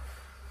out.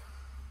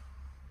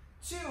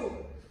 2,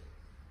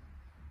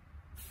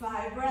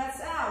 5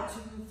 breaths out,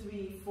 2,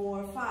 3,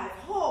 4, 5.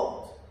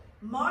 Hold.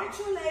 March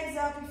your legs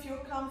up if you're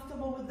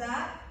comfortable with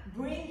that.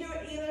 Bring your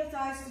inner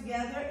thighs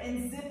together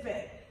and zip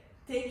it.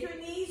 Take your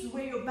knees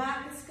where your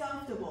back is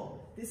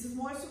comfortable. This is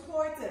more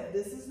supportive.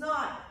 This is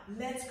not.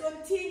 Let's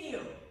continue.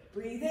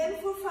 Breathe in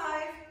for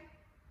 5.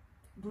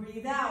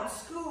 Breathe out.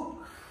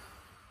 Scoop.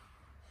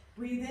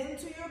 Breathe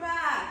into your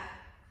back.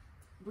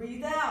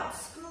 Breathe out.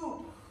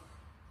 Scoop.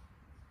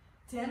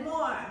 10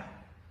 more.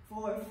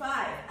 4,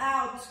 5,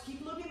 out.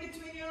 Keep looking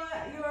between your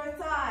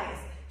thighs.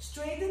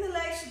 Straighten the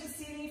legs to the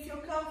ceiling if you're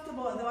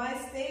comfortable.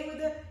 Otherwise, stay with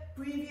the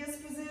previous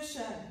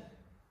position.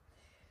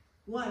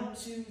 1,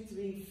 2,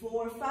 3,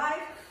 4, 5.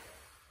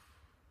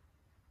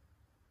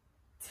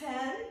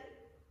 10.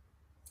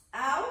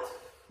 Out.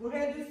 We're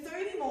going to do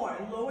 30 more.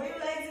 Lower your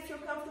legs if you're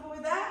comfortable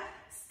with that.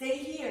 Stay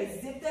here.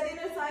 Zip that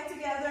inner thigh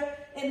together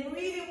and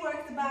really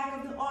work the back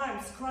of the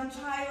arms. Crunch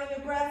high on your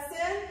breaths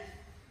in.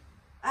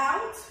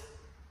 Out.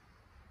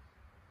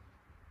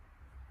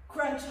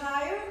 Crunch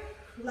higher.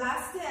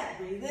 Last 10.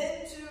 Breathe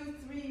in. 2,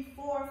 3,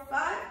 4,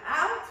 5.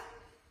 Out.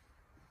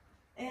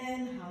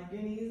 And hug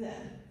your knees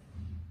in.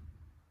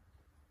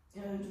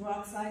 Good.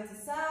 Rock side to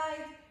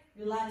side.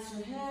 Relax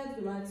your head.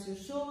 Relax your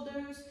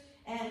shoulders.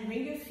 And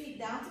bring your feet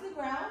down to the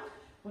ground.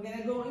 We're going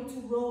to go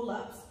into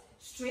roll-ups.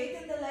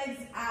 Straighten the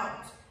legs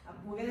out.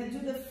 We're going to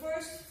do the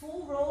first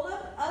full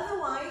roll-up.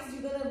 Otherwise,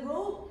 you're going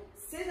to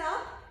sit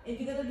up, and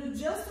you're going to do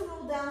just the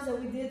roll downs that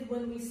we did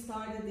when we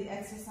started the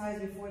exercise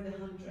before the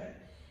 100.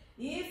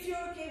 If you're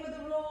okay with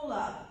the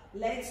roll-up,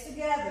 legs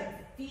together,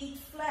 feet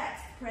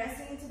flexed,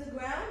 pressing into the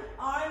ground,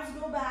 arms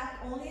go back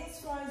only as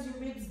far as your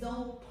ribs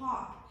don't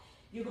pop.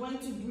 You're going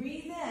to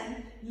breathe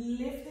in,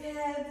 lift the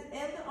head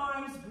and the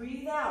arms,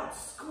 breathe out,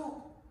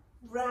 scoop,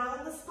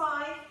 round the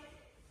spine,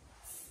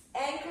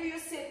 anchor your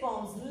sit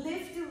bones,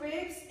 lift the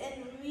ribs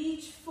and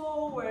reach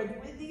forward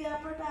with the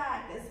upper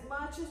back as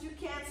much as you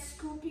can,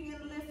 scooping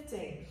and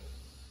lifting.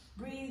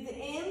 Breathe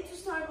in to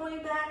start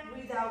going back,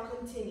 breathe out,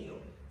 continue.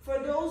 For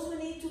those who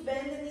need to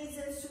bend the knees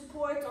and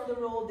support on the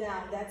roll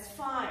down, that's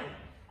fine.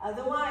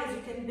 Otherwise,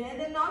 you can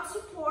bend and not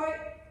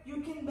support.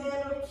 You can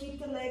bend or keep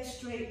the legs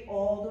straight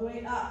all the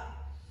way up.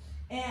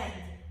 And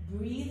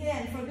breathe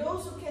in. For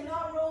those who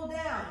cannot roll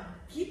down,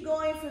 keep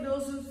going. For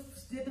those who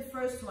did the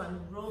first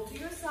one, roll to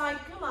your side,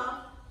 come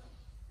up.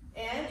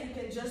 And you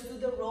can just do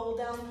the roll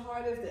down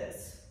part of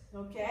this,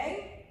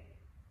 okay?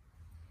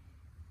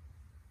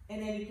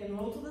 And then you can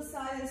roll to the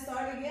side and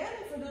start again.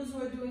 And for those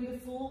who are doing the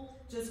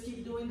full, just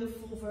keep doing the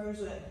full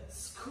version.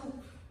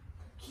 Scoop.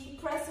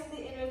 Keep pressing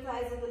the inner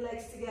thighs and the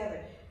legs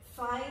together.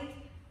 Find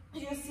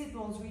your sit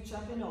bones reach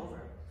up and over.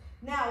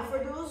 Now, for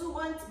those who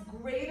want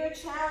greater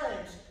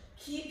challenge,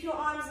 keep your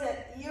arms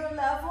at ear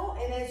level,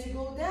 and as you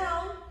go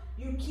down,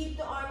 you keep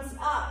the arms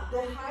up.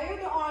 The higher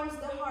the arms,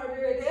 the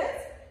harder it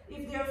is.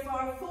 If they're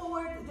far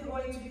forward, they're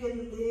going to be a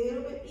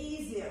little bit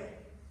easier.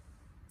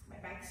 My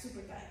back's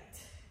super tight.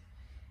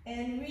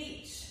 And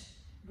reach.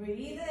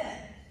 Breathe in.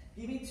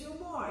 Give me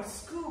 2 more.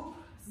 Scoop.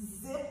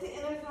 Zip the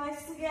inner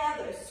thighs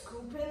together.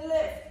 Scoop and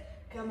lift.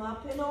 Come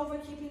up and over,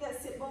 keeping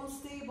that sit bone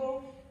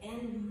stable.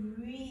 And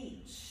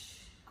reach.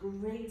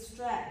 Great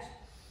stretch.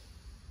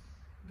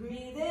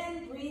 Breathe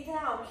in, breathe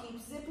out.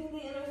 Keep zipping the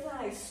inner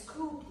thighs.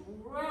 Scoop,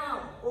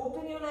 round.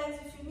 Open your legs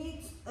if you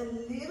need a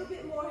little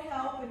bit more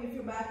help. And if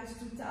your back is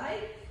too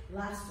tight,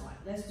 last one.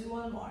 Let's do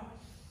one more.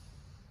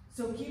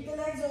 So keep the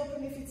legs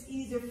open if it's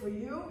easier for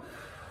you.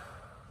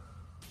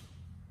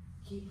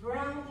 Keep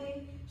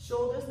rounding,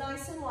 shoulders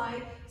nice and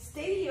wide.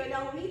 Stay here.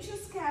 Now reach your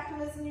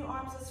scapulas and your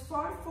arms as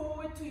far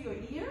forward to your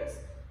ears,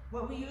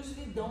 what we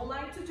usually don't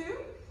like to do.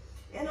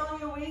 And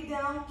on your way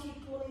down,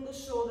 keep pulling the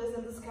shoulders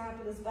and the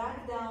scapulas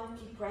back down.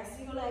 Keep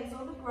pressing your legs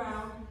on the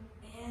ground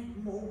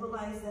and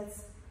mobilize that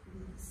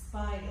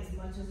spine as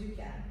much as you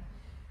can.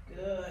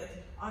 Good.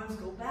 Arms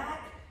go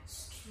back.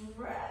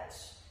 Stretch.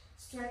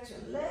 Stretch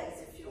your legs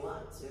if you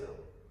want to.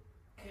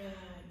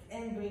 Good.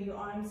 And bring your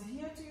arms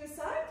here to your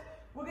side.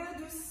 We're going to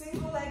do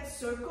single leg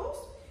circles.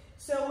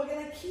 So we're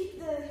going to keep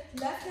the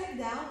left leg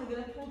down. We're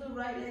going to pull the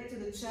right leg to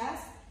the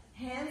chest.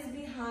 Hands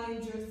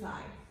behind your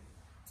thigh.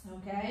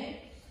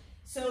 Okay?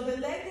 So the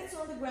leg that's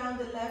on the ground,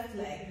 the left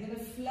leg, you're going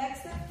to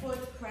flex that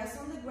foot, press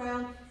on the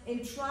ground,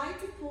 and try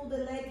to pull the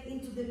leg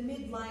into the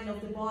midline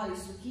of the body.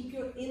 So keep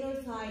your inner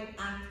thigh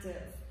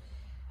active.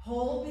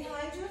 Hold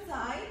behind your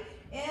thigh,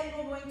 and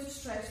we're going to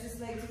stretch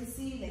this leg to the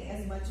ceiling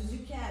as much as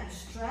you can.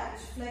 Stretch,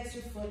 flex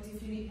your foot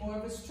if you need more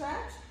of a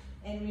stretch,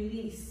 and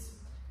release.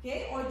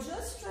 Okay, or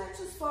just stretch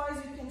as far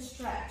as you can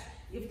stretch.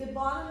 If the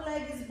bottom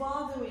leg is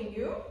bothering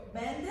you,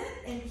 bend it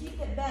and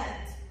keep it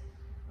bent.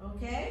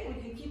 Okay,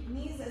 we can keep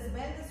knees as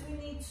bent as we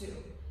need to.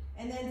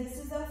 And then this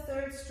is our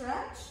third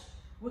stretch.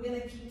 We're going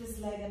to keep this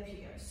leg up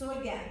here. So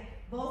again,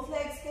 both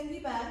legs can be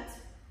bent.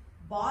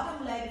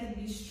 Bottom leg can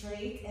be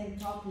straight and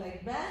top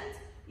leg bent.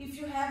 If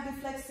you have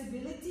the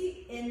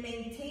flexibility and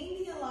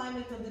maintain the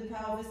alignment of the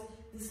pelvis,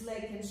 this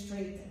leg can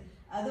straighten.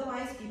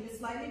 Otherwise, keep it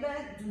slightly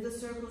bent. Do the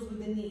circles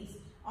with the knees.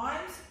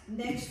 Arms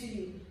next to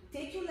you.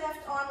 Take your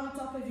left arm on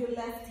top of your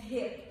left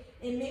hip.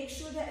 And make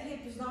sure that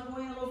hip is not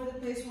going all over the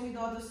place when we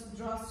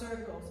draw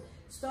circles.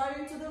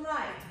 Starting to the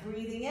right,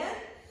 breathing in,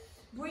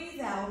 breathe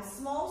out,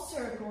 small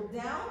circle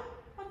down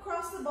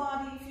across the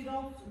body if you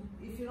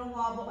don't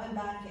wobble, and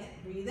back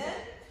in. Breathe in,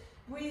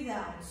 breathe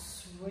out,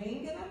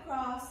 swing it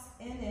across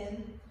and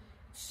in.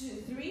 2,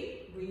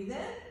 3, breathe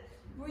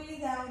in,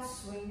 breathe out,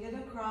 swing it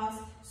across.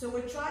 So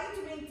we're trying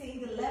to maintain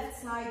the left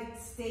side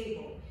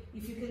stable.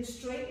 If you can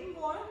straighten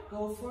more,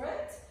 go for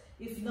it.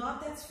 If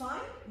not, that's fine.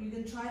 You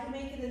can try to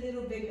make it a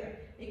little bigger.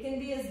 It can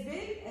be as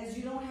big as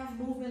you don't have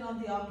movement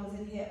on the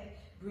opposite hip.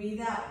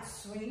 Breathe out,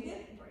 swing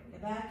it, bring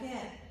it back in.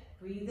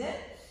 Breathe in.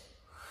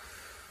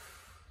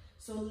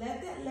 So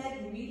let that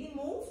leg really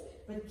move,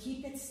 but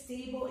keep it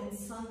stable and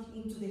sunk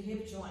into the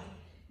hip joint.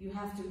 You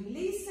have to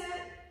release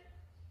it.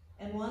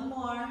 And one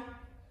more.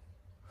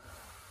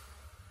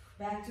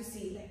 Back to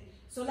ceiling.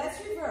 So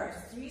let's reverse.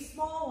 3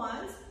 small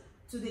ones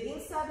to the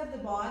inside of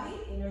the body.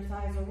 Inner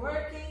thighs are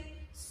working.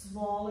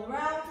 Small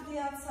around to the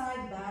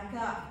outside, back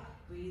up.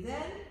 Breathe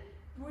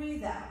in,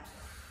 breathe out.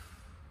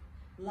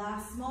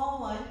 Last small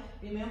one.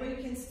 Remember, you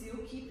can still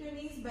keep your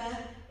knees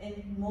bent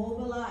and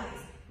mobilize.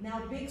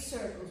 Now big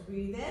circles.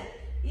 Breathe in.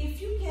 If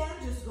you can,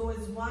 just go as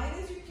wide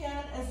as you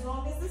can, as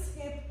long as this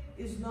hip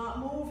is not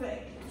moving.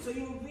 So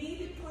you're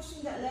really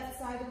pushing that left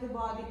side of the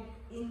body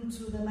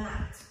into the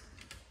mat.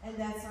 And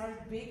that's our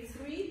big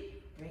 3.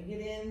 Bring it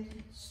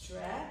in,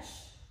 stretch.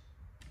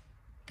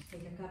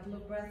 Take a couple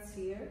of breaths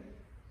here.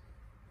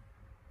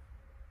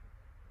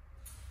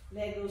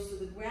 Leg goes to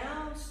the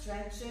ground,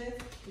 stretch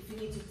it. If you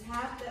need to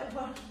tap that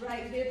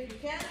right hip, you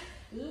can.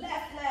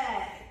 Left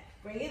leg,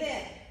 bring it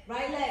in.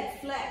 Right leg,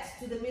 flex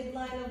to the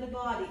midline of the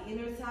body.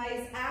 Inner thigh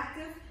is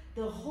active.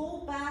 The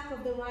whole back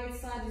of the right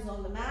side is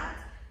on the mat.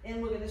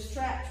 And we're going to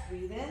stretch.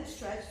 Breathe in,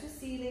 stretch the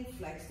ceiling,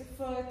 flex the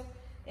foot,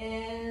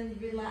 and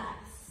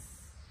relax.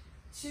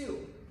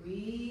 2,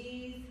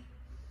 breathe.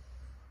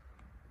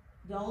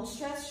 Don't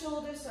stress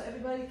shoulders, so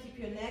everybody keep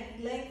your neck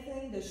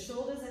lengthening, the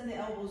shoulders and the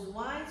elbows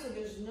wide, so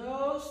there's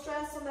no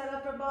stress on that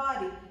upper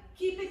body.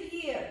 Keep it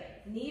here,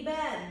 knee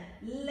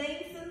bend,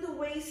 lengthen the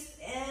waist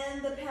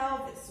and the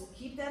pelvis, so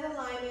keep that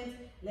alignment.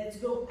 Let's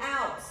go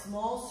out,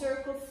 small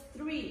circle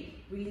 3,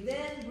 breathe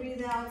in,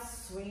 breathe out,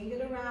 swing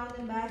it around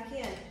and back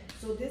in.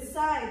 So this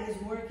side is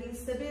working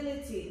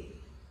stability,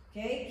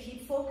 okay?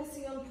 Keep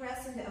focusing on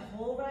pressing that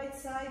whole right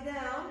side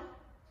down.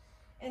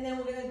 And then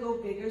we're going to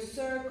go bigger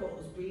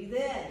circles. Breathe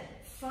in.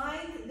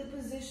 Find the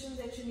position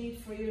that you need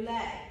for your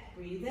leg.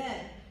 breathe in,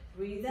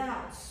 breathe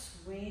out,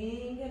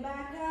 swing it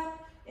back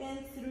up, and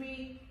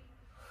 3.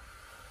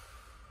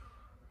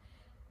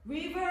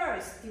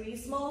 Reverse, 3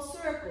 small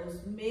circles,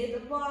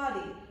 mid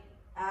body,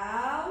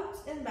 out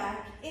and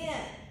back in.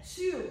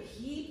 2,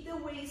 keep the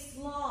waist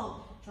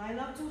long. Try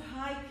not to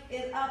hike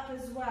it up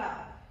as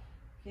well.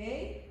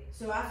 Okay,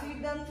 so after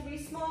you've done 3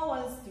 small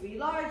ones, 3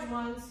 large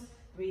ones,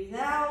 breathe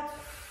out.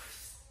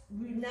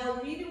 Now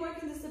really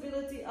working the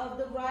stability of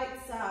the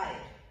right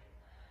side.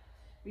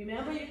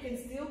 Remember, you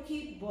can still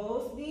keep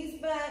both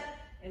knees bent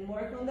and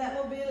work on that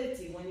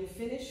mobility. When you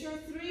finish your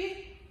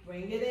 3,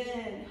 bring it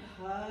in,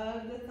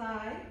 hug the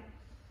thigh.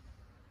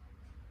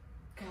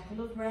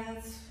 Couple of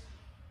breaths.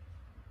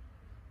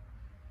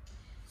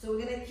 So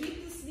we're gonna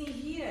keep this knee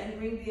here and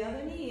bring the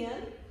other knee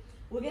in.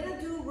 We're gonna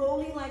do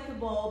rolling like a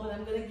ball, but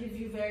I'm gonna give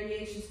you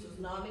variations because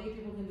not many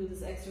people can do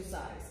this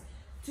exercise.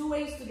 2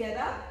 ways to get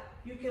up.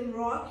 You can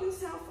rock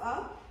yourself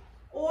up,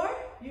 or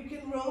you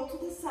can roll to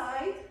the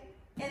side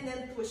and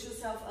then push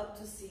yourself up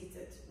to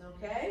seated,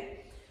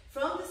 okay?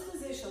 From this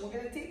position, we're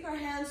gonna take our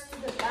hands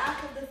to the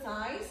back of the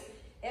thighs.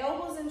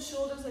 Elbows and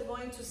shoulders are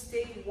going to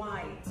stay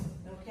wide,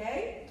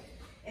 okay?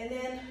 And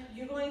then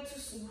you're going to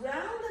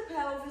round the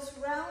pelvis,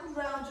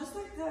 round, just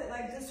like that,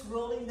 like this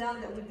rolling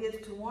down that we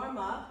did to warm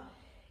up.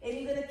 And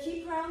you're gonna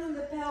keep rounding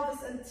the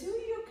pelvis until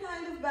you're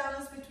kind of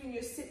balanced between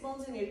your sit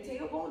bones and your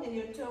tailbone and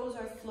your toes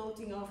are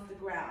floating off the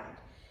ground.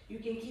 You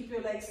can keep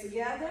your legs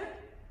together,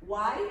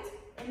 wide,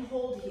 and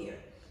hold here.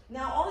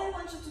 Now all I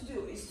want you to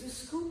do is to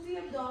scoop the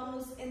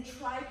abdominals and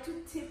try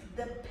to tip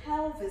the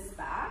pelvis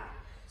back.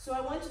 So I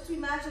want you to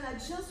imagine, I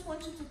just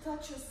want you to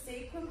touch your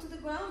sacrum to the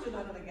ground. You're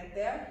not gonna get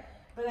there.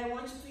 But I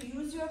want you to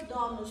use your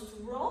abdominals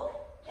to roll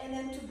and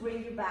then to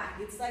bring you back.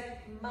 It's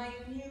like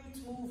minute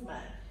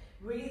movement.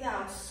 Breathe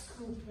out,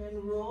 scoop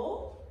and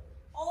roll,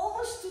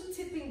 almost to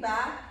tipping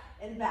back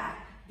and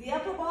back. The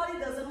upper body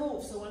doesn't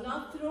move, so we're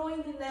not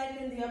throwing the neck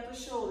and the upper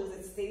shoulders.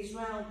 It stays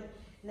rounded.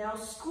 Now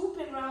scoop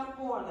and round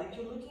more, like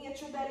you're looking at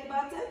your belly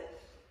button.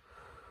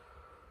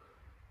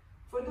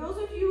 For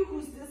those of you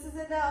whose this is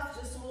enough,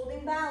 just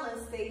holding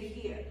balance, stay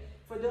here.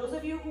 For those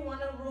of you who want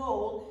to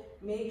roll,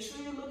 make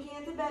sure you're looking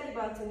at the belly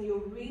button.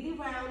 You're really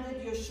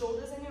rounded. Your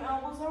shoulders and your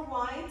elbows are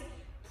wide.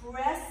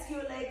 Press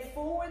your leg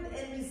forward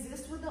and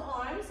resist with the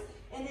arms.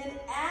 And then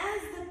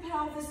as the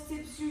pelvis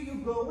tips you, you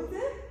go with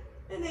it.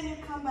 And then you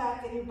come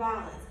back and you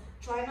balance.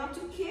 Try not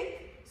to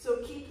kick,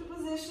 so keep the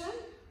position.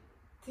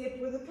 Tip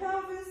with the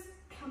pelvis,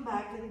 come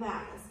back and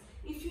balance.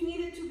 If you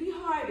need it to be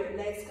harder,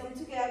 legs come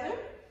together.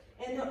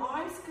 And the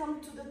arms come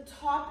to the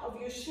top of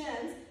your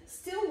shins,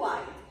 still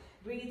wide.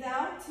 Breathe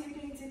out,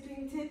 tipping,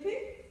 tipping, tipping.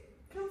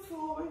 Come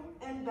forward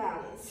and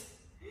balance.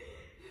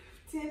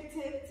 Tip,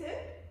 tip,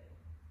 tip,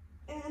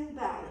 and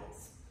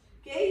balance.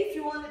 Okay, if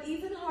you want it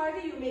even harder,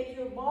 you make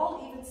your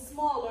ball even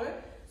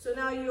smaller. So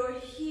now you're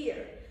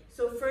here.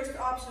 So first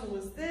option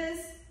was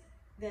this,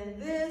 then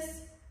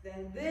this,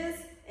 then this,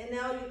 and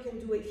now you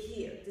can do it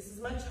here. This is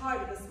much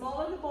harder. The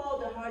smaller the ball,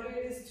 the harder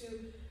it is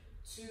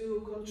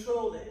to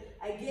control it.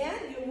 Again,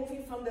 you're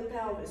moving from the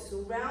pelvis.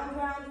 So round,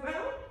 round,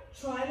 round.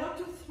 Try not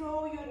to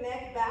throw your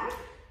neck back.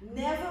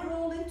 Never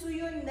roll into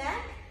your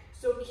neck.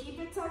 So keep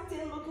it tucked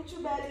in, look at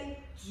your belly.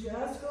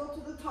 Just go to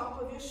the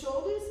top of your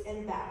shoulders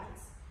and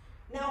balance.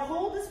 Now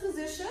hold this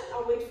position.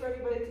 I'll wait for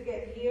everybody to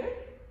get here.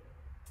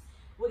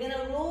 We're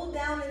gonna roll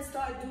down and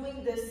start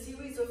doing the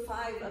series of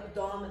 5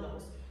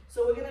 abdominals.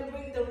 So we're gonna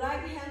bring the right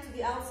hand to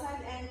the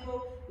outside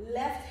ankle,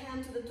 left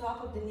hand to the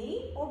top of the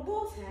knee, or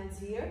both hands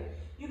here.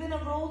 You're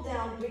gonna roll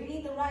down,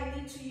 bringing the right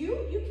knee to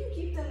you. You can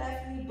keep the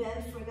left knee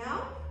bent for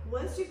now.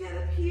 Once you get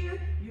up here,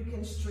 you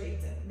can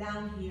straighten.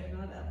 Down here,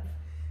 not up.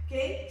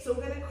 Okay, so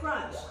we're gonna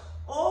crunch.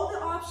 All the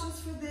options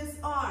for this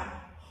are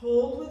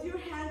hold with your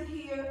hand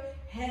here,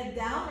 head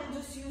down, and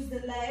just use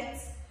the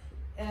legs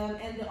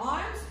and the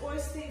arms, or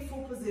stay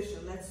full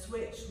position. Let's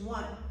switch.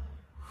 1,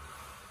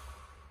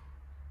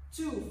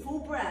 2, full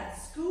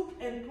breath, scoop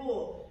and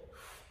pull.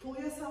 Pull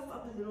yourself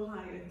up a little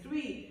higher.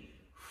 3,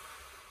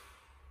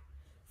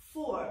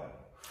 4,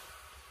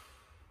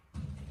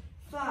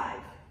 5,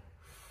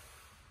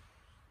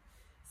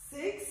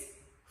 6.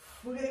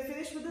 We're gonna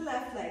finish with the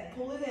left leg.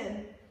 Pull it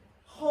in,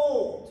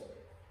 hold.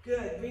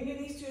 Good, bring your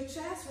knees to your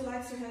chest,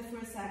 relax your head for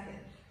a second.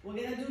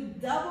 We're gonna do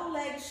double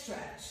leg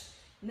stretch.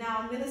 Now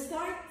I'm gonna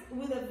start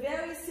with a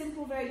very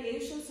simple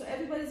variation. So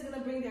everybody's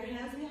gonna bring their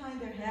hands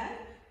behind their head,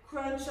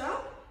 crunch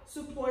up,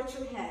 support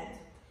your head.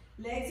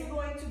 Legs are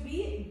going to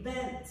be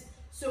bent.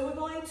 So we're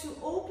going to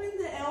open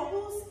the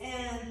elbows,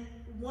 and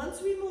once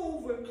we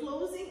move, we're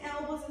closing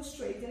elbows and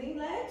straightening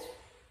legs.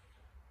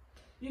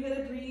 You're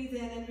gonna breathe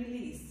in and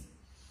release.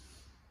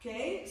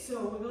 Okay,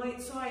 so we're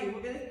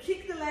gonna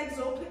kick the legs,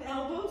 open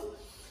elbows,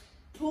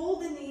 pull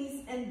the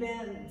knees and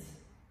bend.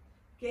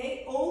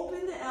 Okay,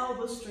 open the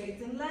elbows,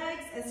 straighten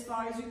legs as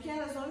far as you can,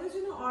 as long as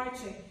you're not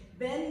arching.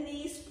 Bend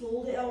knees,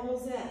 pull the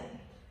elbows in.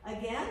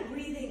 Again,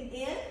 breathing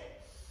in,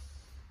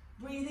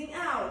 breathing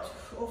out,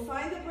 or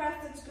find a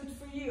breath that's good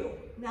for you.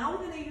 Now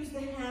we're gonna use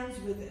the hands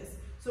with this.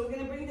 So we're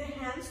gonna bring the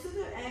hands to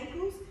the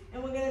ankles,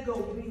 and we're gonna go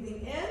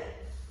breathing in,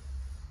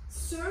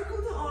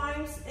 circle the arms,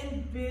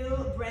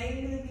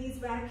 bring the knees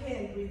back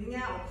in. Breathing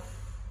out.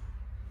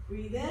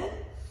 Breathe in.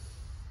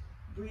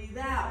 Breathe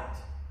out.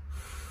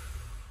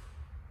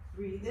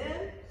 Breathe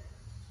in.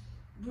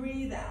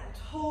 Breathe out.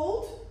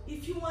 Hold.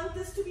 If you want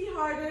this to be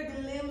harder,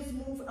 the limbs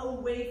move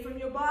away from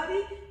your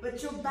body,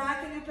 but your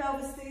back and your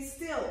pelvis stay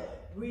still.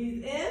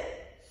 Breathe in.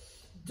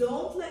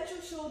 Don't let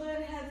your shoulder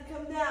and head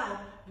come down.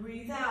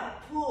 Breathe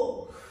out.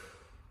 Pull.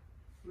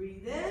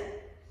 Breathe in.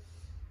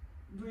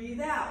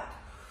 Breathe out.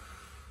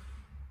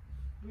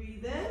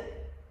 Breathe in.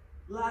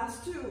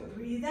 Last two.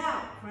 Breathe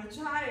out. Crunch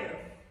higher.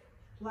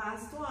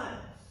 Last one.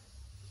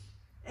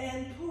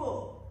 And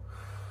pull.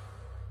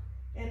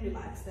 And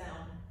relax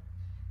down.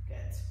 Good.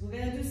 We're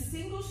going to do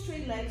single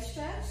straight leg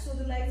stretch. So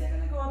the legs are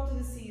going to go up to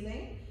the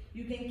ceiling.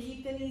 You can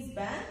keep the knees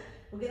bent.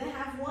 We're going to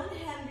have one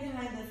hand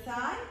behind the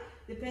thigh.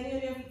 Depending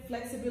on your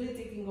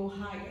flexibility, it can go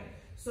higher.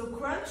 So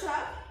crunch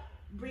up.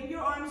 Bring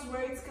your arms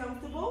where it's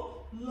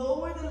comfortable.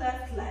 Lower the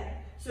left leg.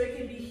 So it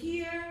can be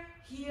here,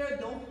 here.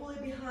 Don't pull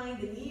it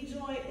behind the knee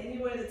joint,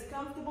 anywhere that's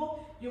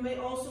comfortable. You may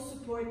also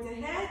support the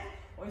head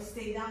or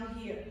stay down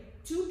here.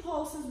 2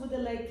 pulses with the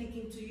leg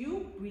kicking to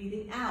you.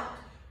 Breathing out.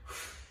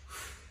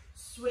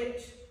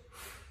 Switch.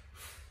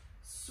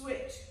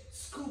 Switch.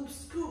 Scoop,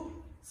 scoop.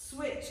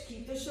 Switch.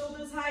 Keep the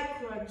shoulders high.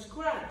 Crunch,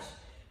 crunch.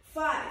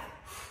 5,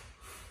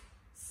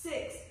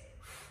 6.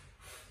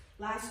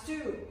 Last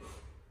 2.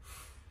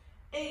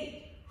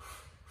 8.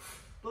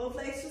 Both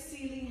legs to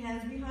ceiling,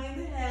 hands behind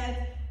the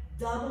head.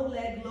 Double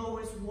leg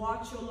lowers.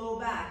 Watch your low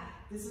back.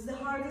 This is the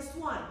hardest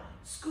one.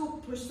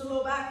 Scoop. Push the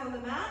low back on the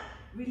mat.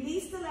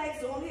 Release the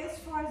legs only as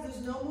far as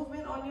there's no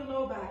movement on your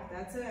low back.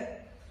 That's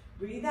it.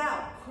 Breathe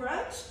out.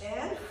 Crunch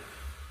and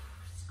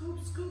scoop,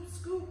 scoop,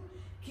 scoop.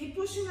 Keep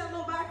pushing that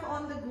low back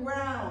on the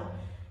ground.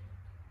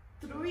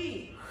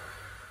 3.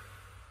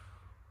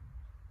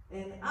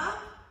 And up.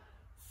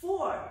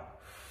 4.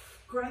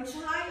 Crunch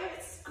higher.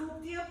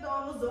 Scoop the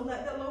abdominals. Don't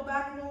let the low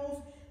back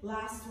move.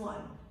 Last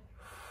one.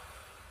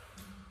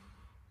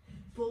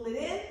 Pull it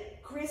in.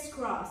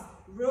 Crisscross.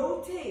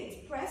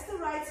 Rotate. Press the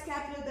right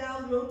scapula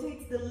down.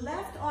 Rotate the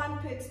left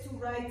armpits to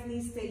right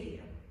knee. Stay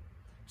here.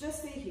 Just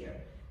stay here.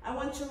 I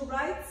want your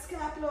right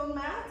scapula on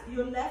mat,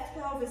 your left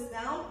pelvis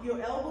down,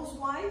 your elbows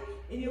wide,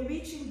 and you're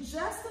reaching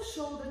just the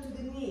shoulder to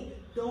the knee.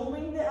 Don't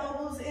bring the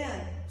elbows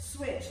in.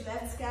 Switch.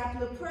 Left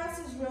scapula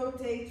presses,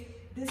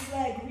 rotate. This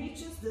leg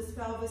reaches, this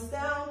pelvis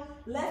down.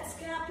 Left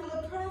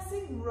scapula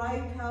pressing,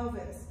 right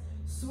pelvis.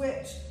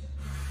 Switch.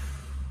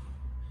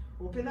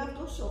 Open up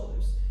those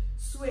shoulders.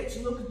 Switch.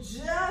 Look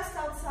just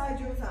outside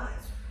your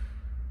thighs.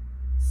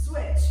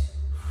 Switch.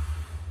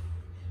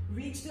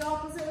 Reach the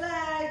opposite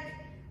leg.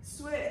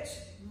 Switch.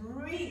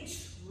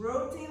 Reach.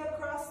 Rotate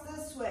across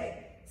this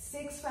way.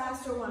 6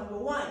 faster. 1. Go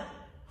 1,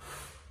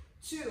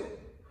 2,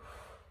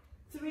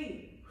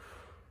 3,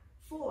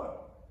 4,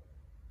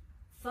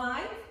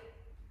 5,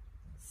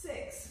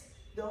 6.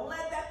 Don't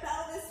let that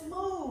pelvis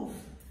move.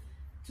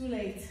 Too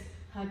late.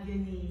 Hug your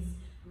knees.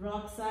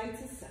 Rock side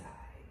to side.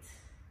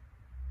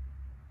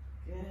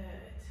 Good.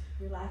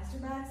 Relax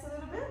your backs a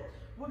little bit.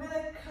 We're going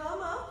to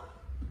come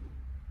up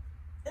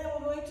and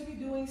we're going to be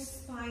doing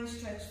spine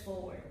stretch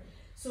forward.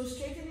 So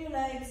straighten your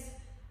legs.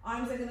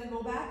 Arms are going to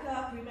go back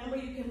up. Remember,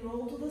 you can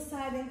roll to the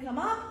side and come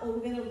up, or we're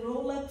going to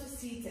roll up to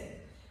seated.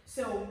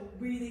 So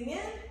breathing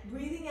in,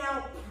 breathing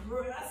out.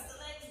 Press the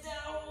legs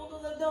down.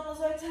 Hold the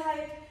abdominals are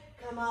tight.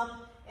 Come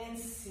up and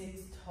sit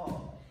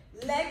tall.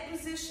 Leg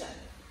position.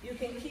 You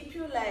can keep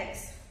your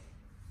legs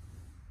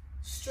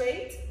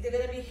straight. They're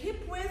going to be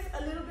hip width,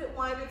 a little bit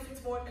wider if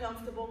it's more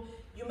comfortable.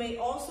 You may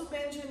also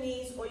bend your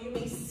knees, or you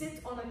may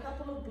sit on a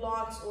couple of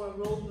blocks or a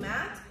rolled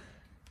mat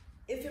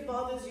if it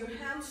bothers your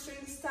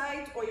hamstrings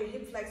tight or your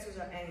hip flexors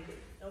are angry,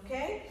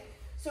 okay?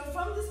 So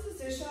from this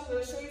position, I'm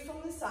going to show you from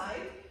the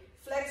side.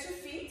 Flex your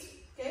feet,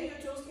 okay?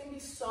 Your toes can be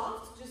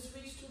soft. Just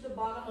reach to the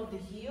bottom of the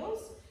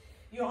heels.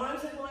 Your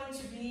arms are going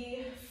to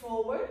be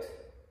forward,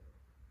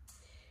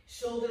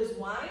 shoulders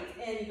wide,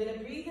 and you're going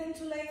to breathe in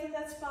to lengthen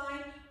that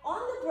spine. On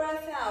the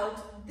breath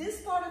out,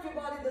 this part of your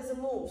body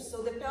doesn't move,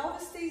 so the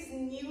pelvis stays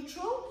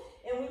neutral,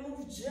 and we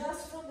move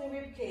just from the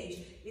rib cage.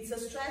 It's a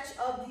stretch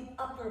of the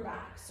upper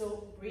back.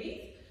 So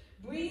breathe,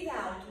 breathe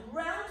out,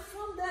 round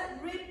from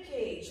that rib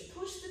cage.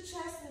 Push the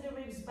chest and the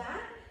ribs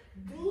back.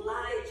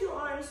 Glide your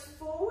arms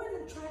forward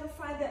and try to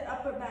find that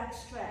upper back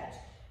stretch.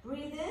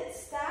 Breathe in,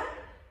 stack,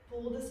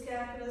 pull the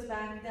scapulas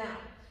back down.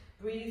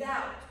 Breathe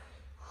out,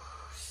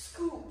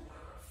 scoop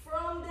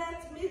from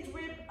that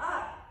mid-rib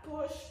up.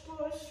 Push,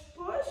 push,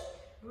 push.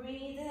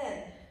 Breathe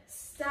in,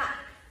 stack,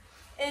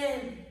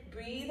 and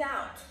breathe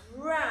out,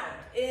 round,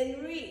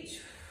 and reach.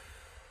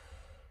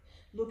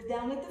 Look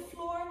down at the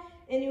floor,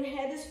 and your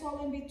head is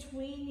falling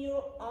between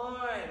your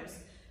arms.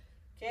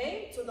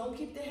 Okay, so don't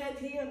keep the head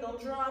here and don't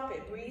drop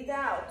it. Breathe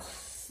out,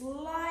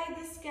 slide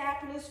the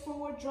scapulas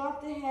forward,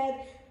 drop the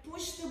head,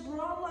 push the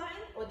broad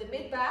line or the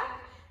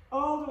mid-back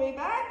all the way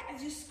back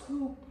as you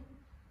scoop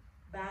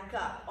back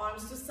up.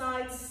 Arms to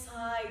side,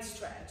 side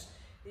stretch.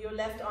 Your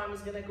left arm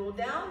is going to go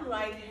down,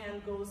 right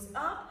hand goes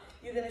up.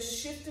 You're going to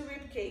shift the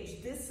rib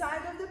cage. This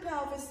side of the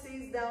pelvis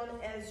stays down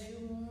as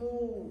you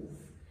move.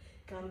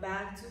 Come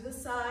back to the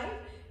side,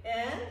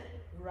 and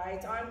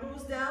right arm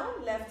goes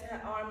down, left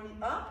arm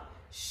up.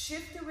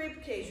 Shift the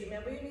rib cage.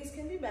 Remember, your knees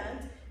can be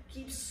bent.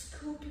 Keep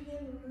scooping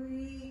and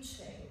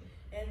reaching,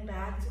 and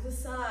back to the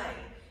side.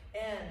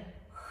 And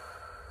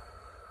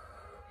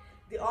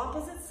the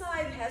opposite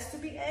side has to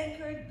be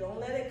anchored. Don't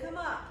let it come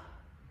up.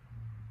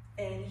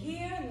 And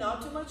here,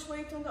 not too much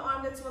weight on the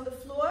arm that's on the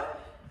floor.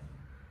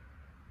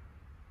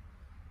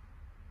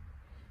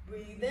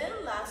 Breathe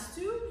in, last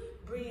two.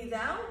 Breathe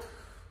out.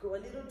 Go a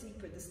little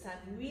deeper this time.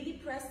 Really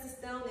press this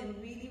down and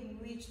really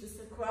reach this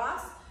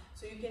across.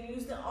 So you can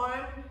use the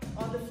arm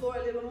on the floor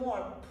a little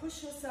more.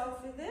 Push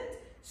yourself with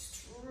it.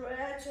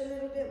 Stretch a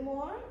little bit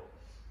more.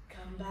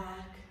 Come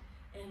back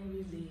and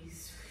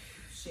release.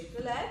 Shake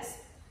the legs.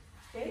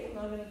 Okay, I'm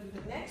now going to do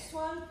the next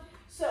one.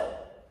 So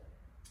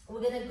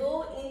we're going to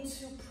go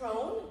into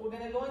prone. We're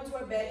going to go into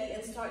our belly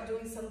and start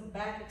doing some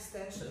back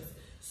extensions.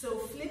 So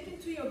flip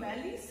into your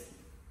bellies.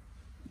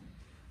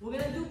 We're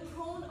going to do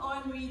prone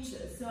arm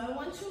reaches. So I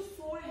want your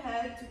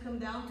forehead to come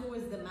down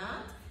towards the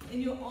mat,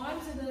 and your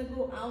arms are going to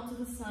go out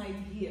to the side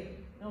here,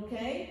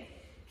 okay?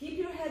 Keep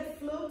your head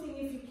floating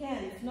if you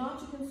can. If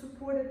not, you can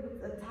support it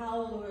with a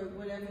towel or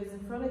whatever is in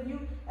front of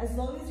you, as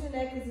long as your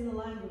neck is in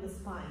line with the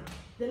spine.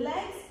 The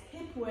legs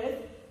hip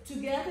width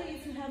together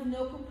if you have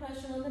no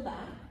compression on the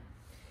back.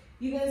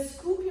 You're going to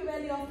scoop your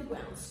belly off the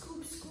ground.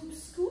 Scoop, scoop,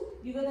 scoop.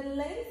 You're going to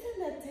lengthen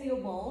that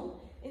tailbone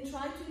and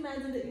try to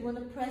imagine that you want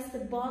to press the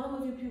bottom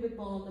of your pubic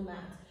bone on the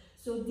mat.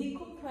 So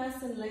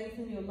decompress and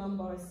lengthen your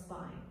lumbar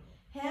spine.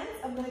 Hands,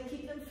 I'm going to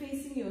keep them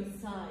facing your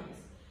thighs.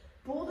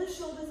 Pull the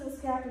shoulders and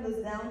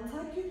scapulas down,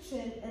 tuck your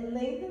chin, and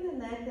lengthen the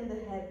neck and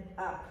the head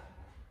up.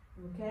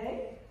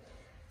 Okay?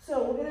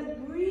 So we're going to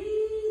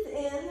breathe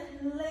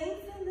in,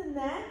 lengthen the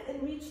neck,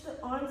 and reach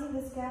the arms and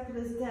the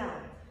scapulas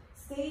down.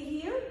 Stay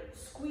here,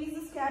 squeeze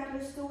the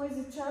scapulas towards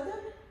each other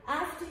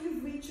after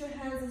you've reached your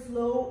hands as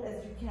low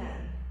as you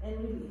can, and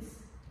release.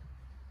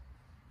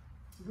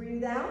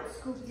 Breathe out,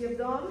 scoop the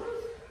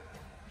abdominals.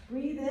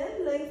 Breathe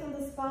in, lengthen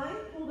the spine,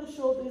 pull the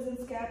shoulders and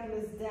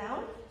scapulas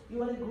down. You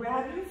want to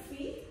grab your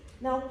feet.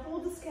 Now pull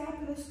the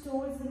scapulas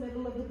towards the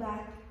middle of the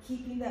back,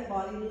 keeping that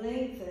body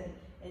lengthened,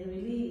 and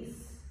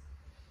release.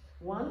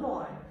 One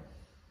more.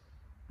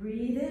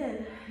 Breathe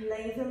in,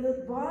 lengthen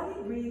the body.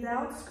 Breathe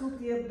out, scoop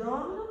the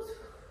abdominals,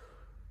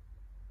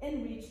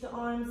 and reach the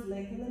arms,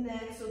 lengthen the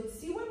neck. So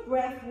see what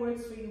breath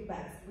works for you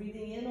best,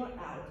 breathing in or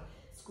out.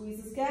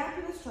 Squeeze the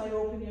scapulas, try to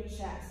open your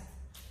chest.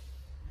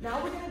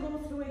 Now we're going to go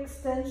through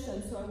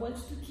extension. So I want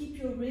you to keep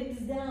your ribs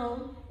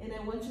down, and I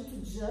want you to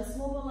just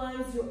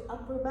mobilize your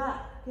upper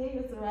back, okay,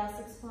 your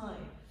thoracic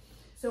spine.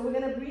 So we're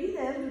going to breathe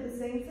in, do the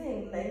same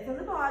thing. Lengthen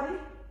the body.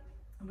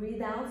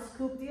 Breathe out,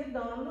 scoop the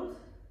abdominals.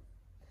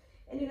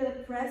 And you're going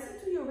to press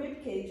into your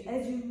rib cage.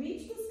 As you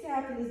reach the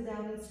scapulas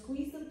down and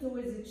squeeze them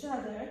towards each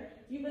other,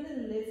 you're going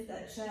to lift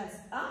that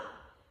chest up,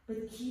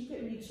 but keep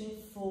it reaching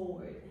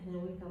forward. And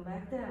then we come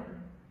back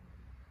down.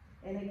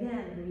 And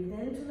again, breathe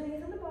in to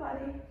lengthen the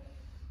body.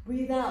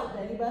 Breathe out,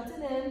 belly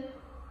button in,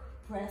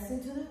 press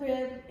into the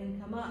rib,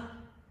 and come up.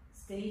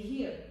 Stay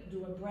here.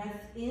 Do a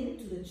breath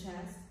into the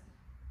chest.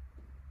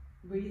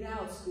 Breathe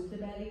out, scoop the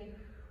belly.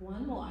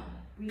 One more.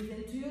 Breathe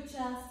into your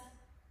chest.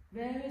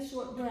 Very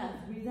short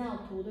breath. Breathe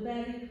out, pull the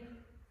belly.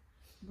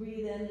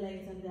 Breathe in,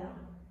 lengthen down.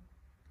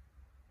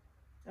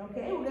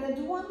 Okay, we're going to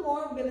do one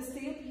more. We're going to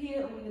stay up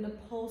here, and we're going to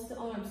pulse the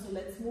arms. So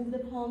let's move the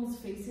palms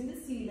facing the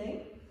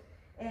ceiling.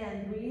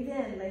 And breathe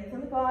in, lengthen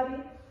the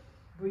body.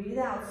 Breathe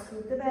out,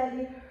 scoop the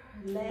belly,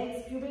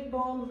 legs, pubic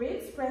bone,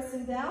 ribs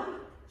pressing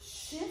down.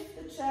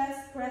 Shift the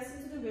chest, press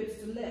into the ribs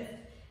to lift.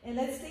 And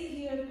let's stay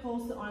here and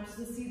pulse the arms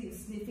to the ceiling,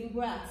 sniffing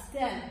breaths.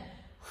 10,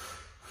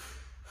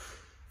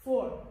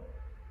 4,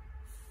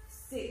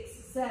 6,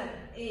 7,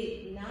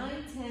 8, 9,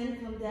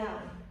 10, come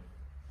down.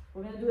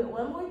 We're going to do it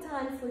one more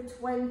time for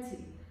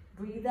 20.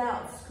 Breathe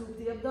out, scoop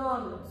the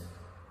abdominals.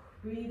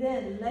 Breathe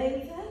in,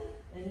 lengthen,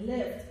 and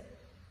lift.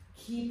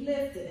 Keep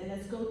lifted, and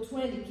let's go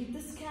 20. Keep the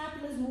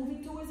scapulas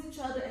moving towards each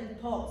other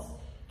and pulse.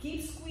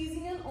 Keep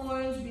squeezing an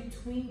orange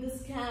between the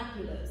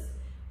scapulas.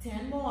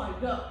 10 more,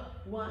 go.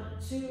 1,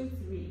 2,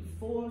 3,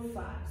 4,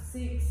 5,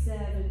 6,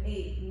 7,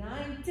 8,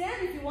 9, 10.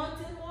 If you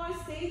want 10 more,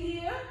 stay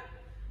here.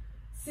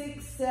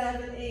 6,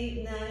 7,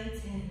 8, 9,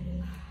 10.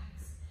 Relax.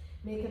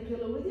 Make a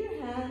pillow with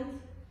your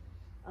hand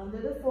under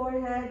the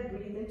forehead.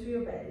 Breathe into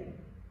your belly.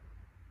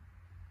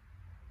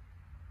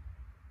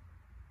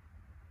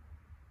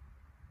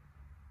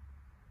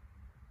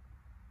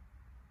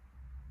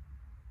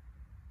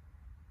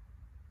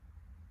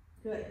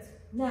 Good.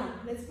 Now,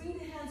 let's bring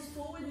the hands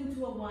forward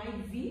into a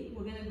wide V.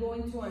 We're going to go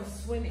into our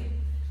swimming.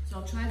 So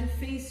I'll try to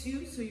face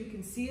you so you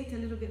can see it a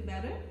little bit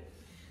better.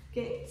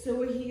 Okay, so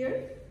we're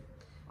here.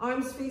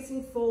 Arms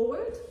facing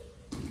forward.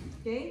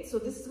 Okay, so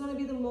this is going to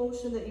be the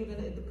motion that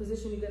the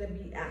position you're going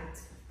to be at.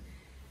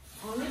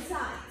 On the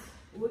side,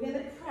 we're going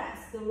to press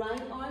the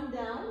right arm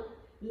down,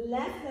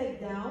 left leg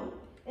down,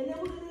 and then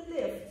we're going to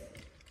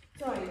lift.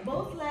 Sorry,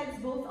 both legs,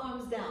 both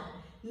arms down.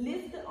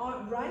 Lift the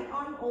right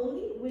arm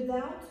only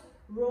without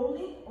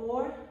rolling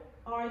or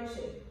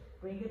arching.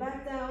 Bring it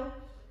back down,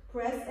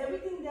 Press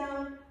everything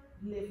down,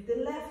 lift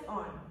the left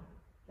arm.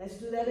 Let's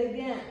do that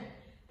again.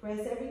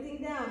 Press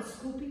everything down,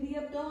 scooping the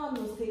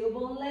abdominals,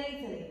 tailbone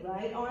lengthening,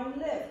 right arm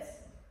lifts.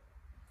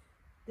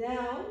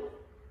 Down,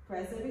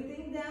 press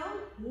everything down,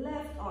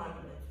 left arm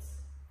lifts.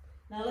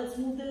 Now let's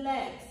move the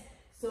legs.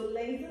 So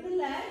lengthen the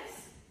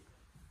legs,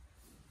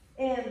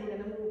 and we're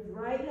gonna move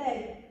right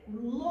leg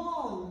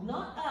long,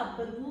 not up,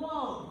 but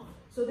long.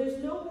 So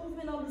there's no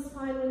movement on the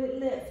spine when it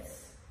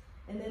lifts.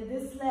 And then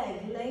this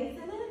leg,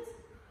 lengthen it,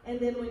 and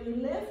then when you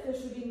lift, there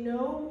should be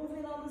no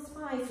movement on the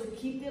spine. So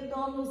keep the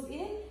abdominals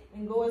in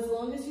and go as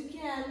long as you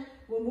can.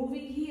 We're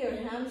moving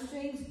here,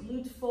 hamstrings,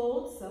 glute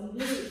folds, some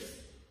glutes.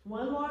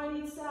 One more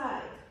on each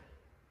side.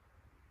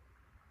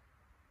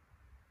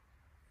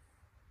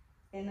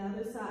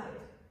 Another side.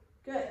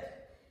 Good.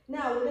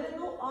 Now we're gonna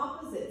go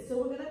opposite. So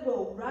we're gonna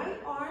go right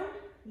arm,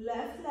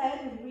 left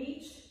leg,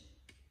 reach,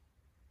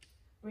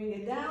 bring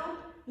it down,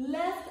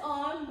 left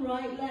arm,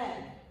 right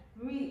leg,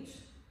 reach.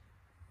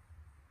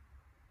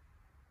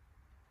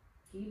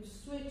 Keep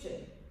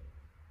switching.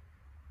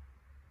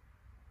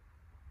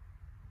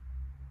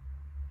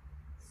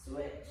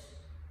 Switch.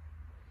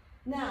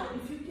 Now,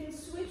 if you can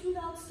switch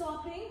without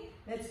stopping,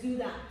 let's do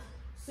that.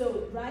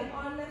 So, right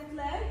arm, left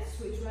leg,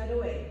 switch right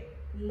away.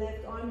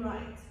 Left arm,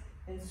 right,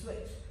 and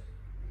switch.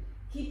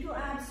 Keep your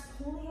abs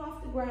pulling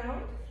off the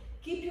ground.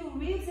 Keep your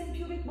ribs and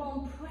pubic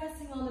bone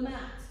pressing on the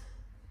mat.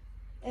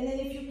 And then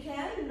if you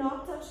can,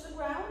 not touch the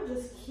ground,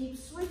 just keep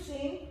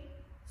switching,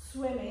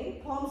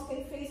 swimming. Palms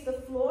can face the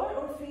floor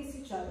or face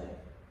each other.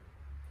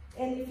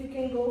 And if you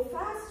can go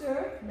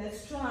faster,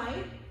 let's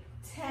try.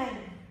 10,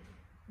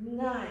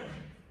 9,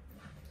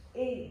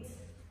 8,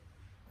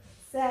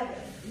 7.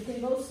 You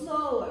can go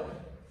slower.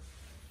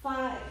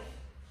 5,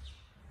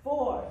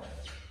 4,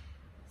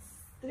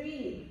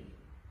 3,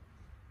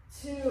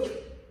 2,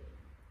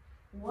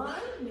 1.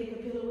 Make a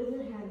pillow with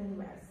your hand and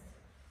rest.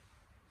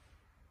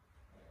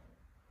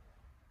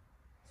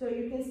 So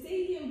you can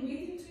stay here and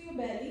breathe into your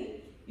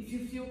belly. If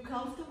you feel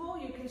comfortable,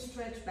 you can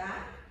stretch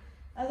back.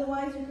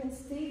 Otherwise, you can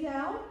stay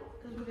down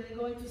because we're going to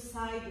go into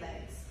side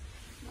legs.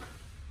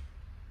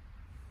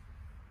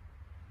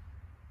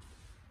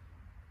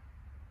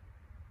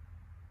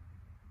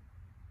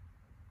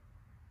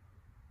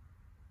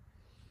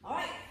 All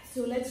right,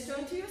 so let's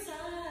turn to your side.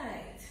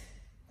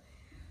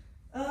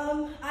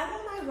 I'm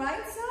on my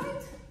right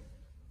side,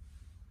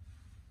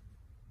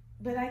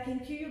 but I can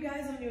cue you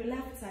guys on your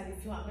left side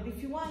if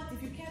you want. But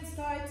if you can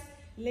start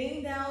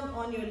laying down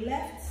on your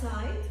left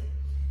side,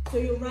 so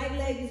your right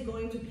leg is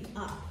going to be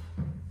up,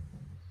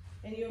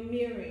 and you're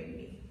mirroring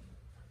me,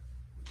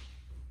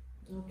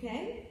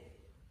 okay?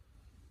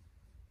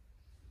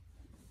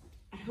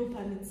 I hope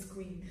I'm in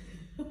screen,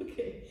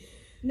 okay.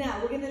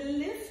 Now, we're gonna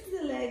lift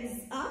the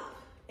legs up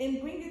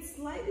and bring it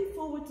slightly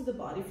forward to the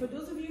body. For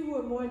those of you who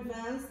are more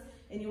advanced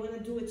and you wanna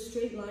do it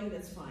straight line,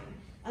 that's fine.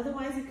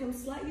 Otherwise, you come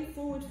slightly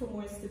forward for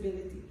more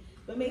stability.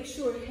 But make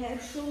sure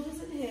head, shoulders,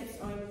 and hips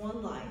are in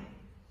one line.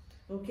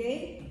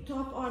 Okay?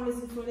 Top arm is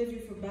in front of you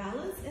for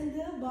balance, and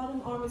the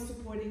bottom arm is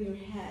supporting your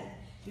head.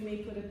 You may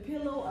put a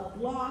pillow, a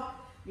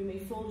block, you may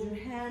fold your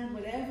hand,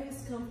 whatever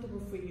is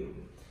comfortable for you.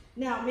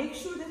 Now, make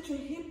sure that your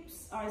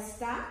hips are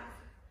stacked.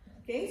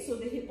 Okay? So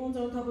the hip bones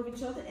are on top of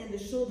each other and the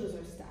shoulders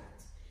are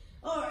stacked.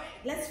 All right,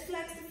 let's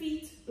flex the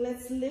feet.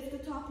 Let's lift the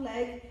top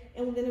leg,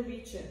 and we're gonna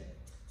reach it.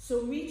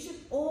 So reach it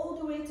all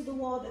the way to the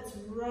wall that's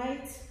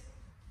right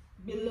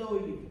below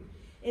you.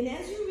 And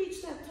as you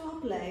reach that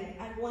top leg,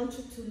 I want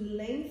you to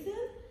lengthen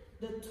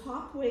the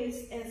top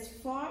waist as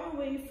far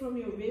away from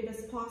your rib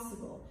as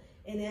possible.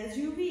 And as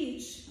you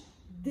reach,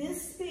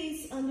 this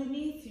space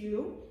underneath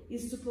you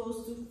is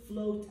supposed to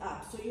float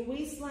up. So your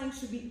waistline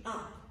should be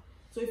up.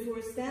 So if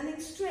we're standing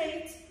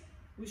straight,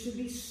 we should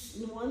be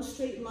in one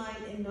straight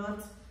line and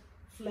not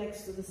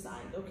flex to the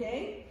side,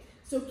 okay?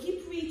 So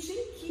keep reaching,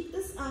 keep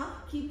this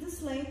up, keep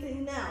this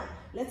lengthening. Now,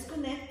 let's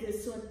connect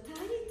this. So a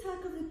tiny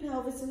tuck of the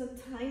pelvis and a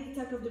tiny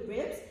tuck of the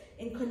ribs,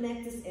 and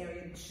connect this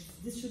area.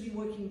 This should be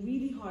working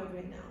really hard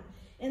right now.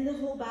 And the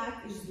whole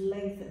back is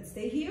lengthened.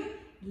 Stay here,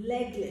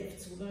 leg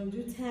lifts. We're going to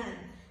do 10.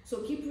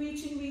 So keep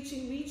reaching,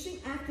 reaching, reaching.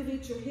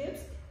 Activate your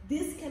hips.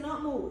 This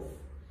cannot move.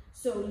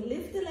 So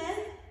lift the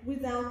leg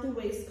without the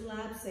waist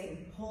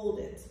collapsing. Hold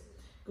it.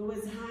 Go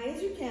as high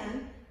as you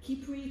can.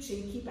 Keep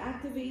reaching, keep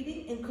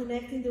activating and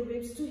connecting the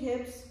ribs to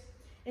hips.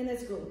 And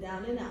let's go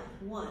down and up.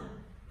 1,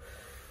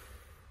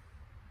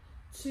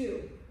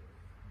 2,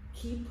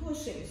 keep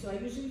pushing. So I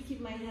usually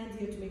keep my hand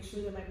here to make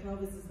sure that my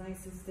pelvis is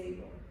nice and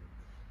stable.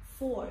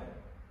 4,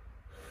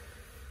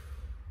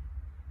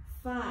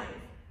 5,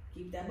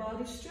 keep that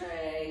body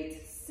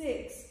straight.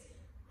 6,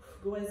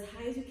 go as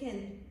high as you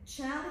can.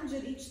 Challenge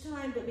it each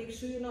time, but make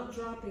sure you're not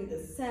dropping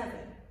this. 7,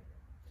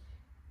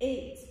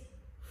 8,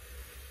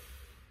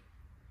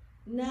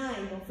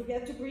 9, don't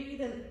forget to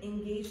breathe and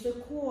engage the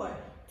core.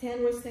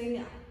 10, we're staying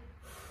up.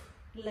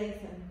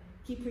 Lengthen.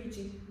 Keep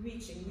reaching,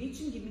 reaching,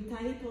 reaching. Give me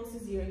tiny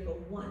pulses here and go.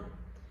 1,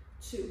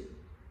 2,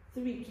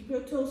 3. Keep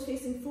your toes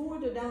facing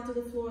forward or down to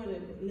the floor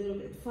a little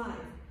bit. 5,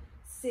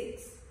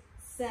 6,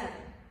 7,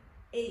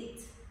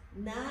 8,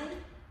 9,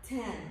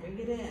 10. Bring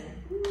it in.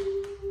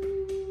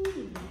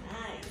 Ooh,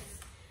 nice.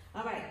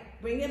 All right,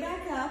 bring it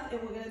back up,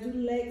 and we're gonna do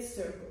leg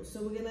circles.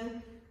 So we're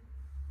gonna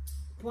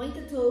point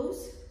the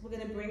toes, we're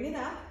gonna bring it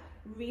up,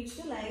 reach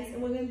the legs,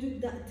 and we're gonna do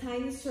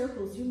tiny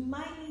circles. You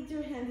might need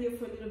your hand here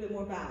for a little bit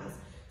more balance.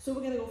 So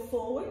we're gonna go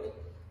forward,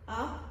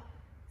 up,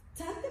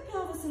 tuck the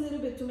pelvis a little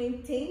bit to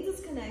maintain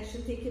this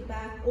connection, take it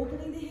back,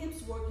 opening the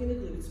hips, working the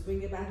glutes,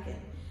 bring it back in.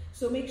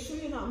 So make sure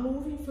you're not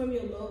moving from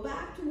your low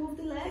back to move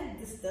the leg.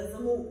 This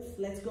doesn't move.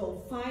 Let's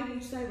go, 5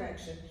 each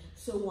direction.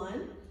 So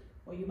 1,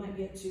 or you might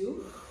get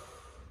 2,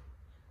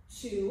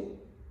 2,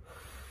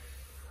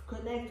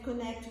 connect,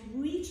 connect,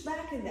 reach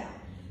back and down.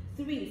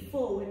 3,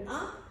 forward,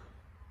 up,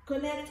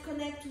 connect,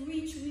 connect,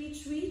 reach,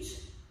 reach, reach.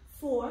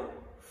 4,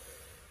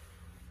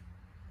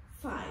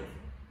 5,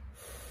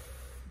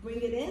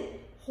 bring it in,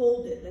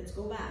 hold it, let's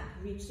go back,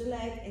 reach the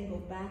leg and go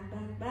back,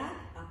 back, back,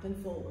 up and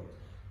forward.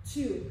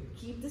 2,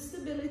 keep the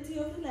stability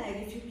of the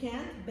leg. If you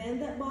can't,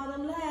 bend that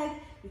bottom leg,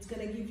 it's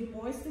gonna give you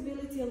more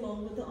stability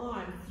along with the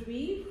arm.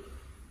 3,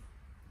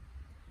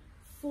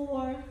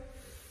 4,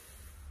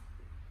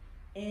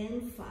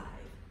 and 5.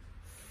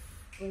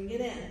 Bring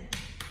it in.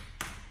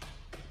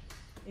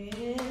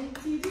 And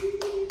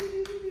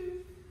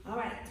all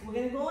right, we're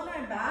gonna go on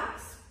our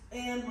backs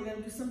and we're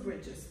gonna do some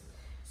bridges.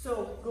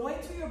 So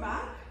going to your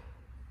back,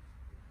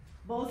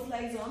 both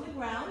legs on the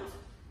ground.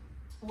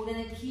 We're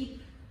gonna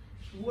keep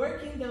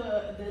working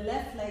the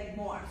left leg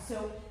more.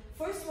 So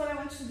first what I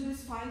want you to do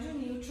is find your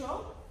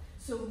neutral.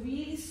 So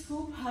really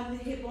scoop, hug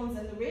the hip bones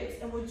and the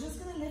ribs, and we're just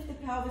gonna lift the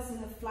pelvis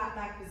in a flat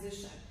back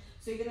position.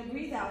 So you're gonna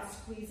breathe out,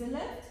 squeeze and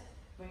lift,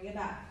 bring it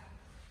back.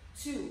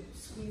 2,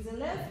 squeeze and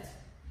lift,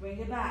 bring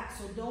it back.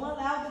 So don't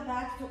allow the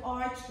back to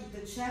arch, keep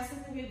the chest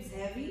and the ribs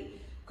heavy,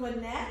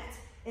 connect,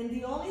 and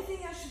the only thing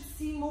I should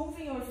see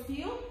moving or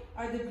feel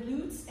are the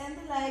glutes and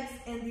the legs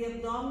and the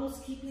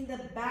abdominals, keeping the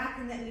back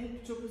in that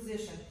neutral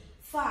position.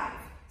 5,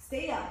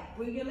 stay up,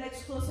 bring your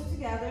legs closer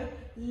together,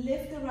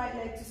 lift the right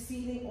leg to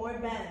ceiling or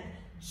bend.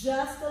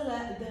 Just the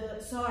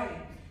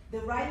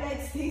right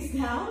leg stays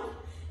down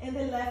and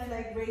the left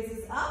leg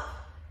raises up,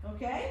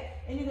 okay?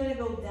 And you're gonna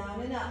go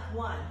down and up.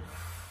 1,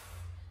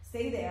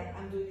 stay there,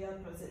 I'm doing the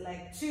opposite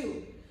leg.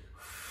 2,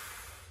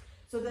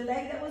 so the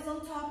leg that was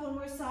on top when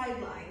we're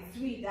sideline.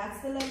 3,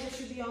 that's the leg that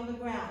should be on the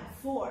ground.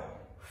 4,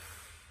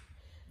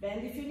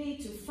 bend if you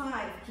need to.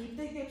 5, keep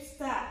the hips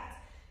stacked.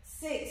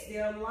 6,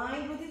 they're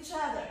aligned with each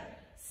other.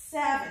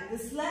 7,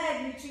 this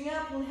leg reaching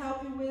up will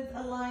help you with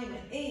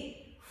alignment.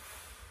 8,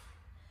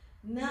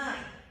 9,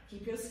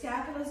 keep your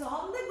scapulas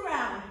on the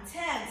ground.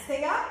 10,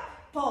 stay up,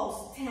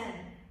 pulse. 10,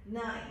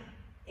 9,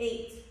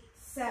 8,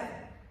 7,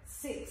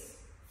 6,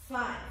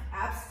 5,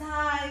 abs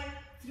tight.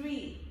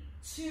 3,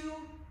 2,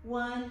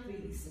 1,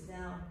 release it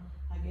down.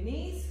 Hug your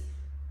knees,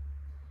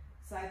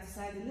 side to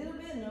side a little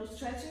bit, no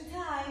stretching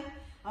time.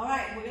 All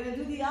right, we're gonna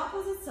do the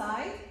opposite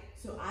side.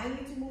 So I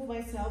need to move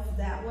myself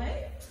that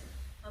way.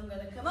 I'm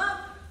gonna come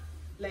up,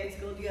 legs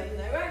go the other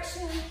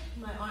direction,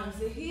 my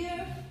arms are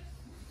here,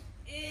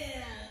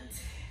 and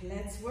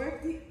let's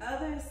work the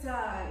other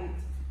side.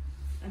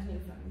 I'm gonna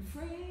find a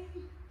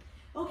frame.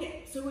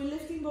 Okay, so we're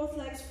lifting both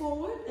legs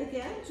forward,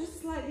 again, just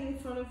slightly in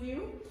front of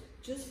you,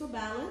 just for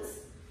balance.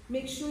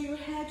 Make sure your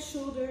head,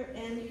 shoulder,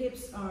 and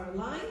hips are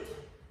aligned.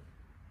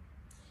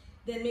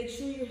 Then make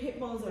sure your hip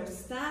bones are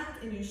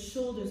stacked and your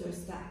shoulders are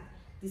stacked.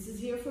 This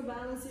is here for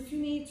balance if you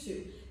need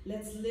to.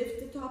 Let's lift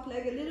the top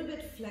leg a little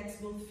bit, flex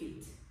both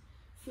feet.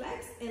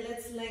 Flex, and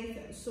let's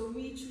lengthen. So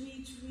reach,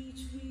 reach,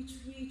 reach, reach,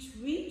 reach,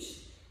 reach,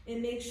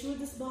 and make sure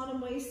this bottom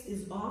waist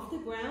is off the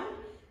ground.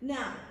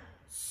 Now,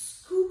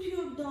 scoop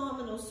your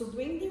abdominals, so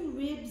bring the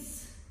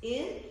ribs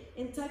in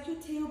and tuck your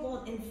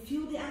tailbone and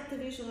feel the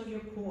activation of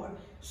your core.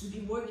 Should be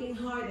working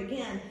hard.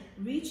 Again,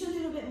 reach a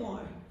little bit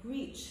more,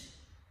 reach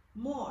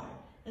more,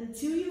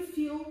 until you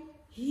feel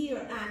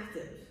here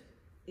active.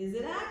 Is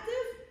it active?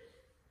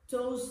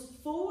 Toes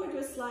forward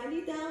or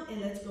slightly down, and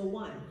let's go.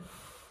 1,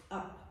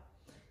 up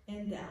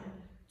and down.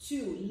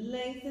 2,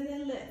 lengthen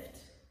and lift.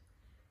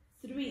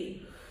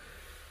 3,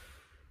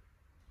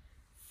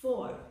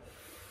 4,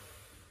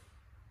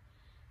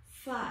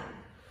 5.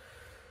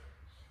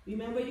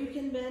 Remember, you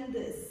can bend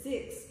this.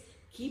 6,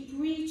 keep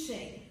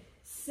reaching.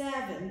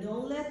 7,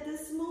 don't let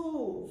this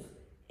move.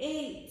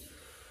 8,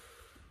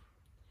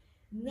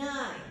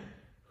 9,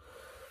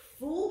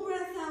 full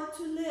breath out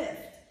to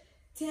lift.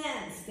 10,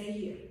 stay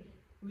here.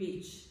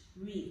 Reach,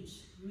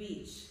 reach,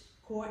 reach.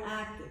 Core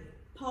active.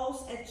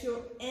 Pulse at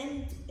your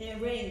end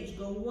range.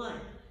 Go 1,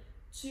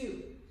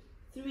 2,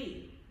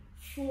 3,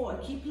 4.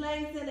 Keep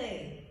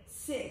lengthening.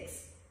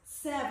 6,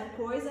 7.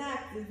 Core is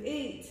active.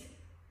 8,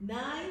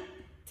 9,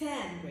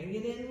 10. Bring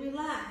it in,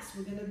 relax.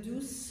 We're gonna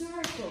do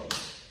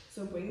circles.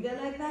 So bring the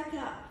leg back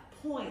up.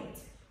 Point.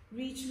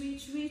 Reach,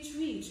 reach, reach,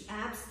 reach.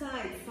 Abs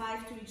tight.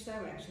 5 to each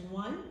direction.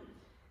 1.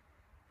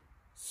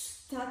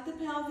 Tuck the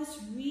pelvis,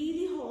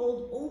 really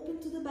hold,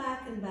 open to the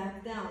back and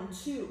back down.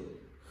 2,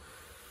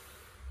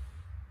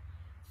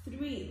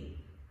 3,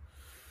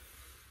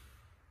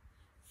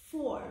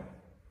 4,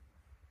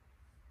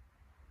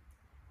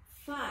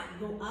 5.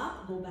 Go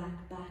up, go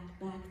back, back,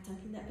 back.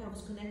 Tucking that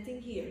pelvis, connecting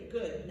here.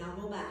 Good. Now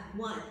go back.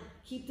 1.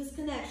 Keep this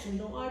connection.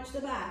 Don't arch the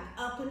back.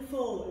 Up and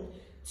forward.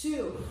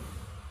 2.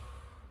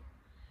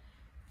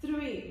 3.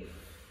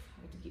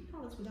 I have to keep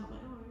balance without my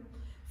arm.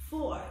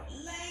 4.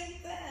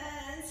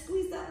 Lengthen.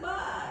 Squeeze that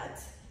butt.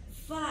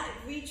 5.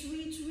 Reach,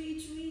 reach,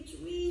 reach, reach,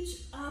 reach.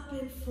 Up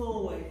and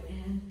forward.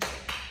 And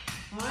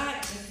all right,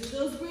 let's do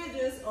those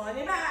bridges on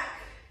your back.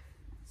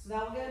 So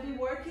now we're going to be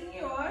working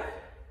your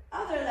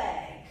other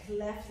leg,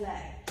 left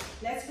leg.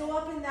 Let's go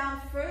up and down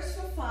first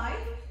for 5.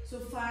 So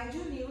find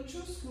your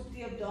neutral, scoop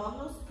the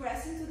abdominals,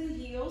 press into the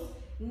heels,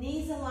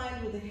 knees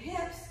aligned with the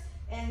hips,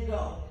 and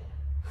go.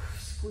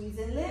 Squeeze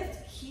and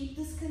lift, keep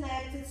this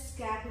connected,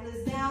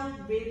 scapulas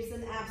down, ribs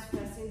and abs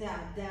pressing down,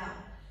 down.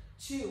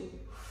 2,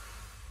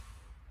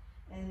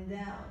 and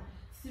down.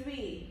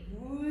 3,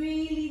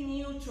 really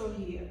neutral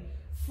here.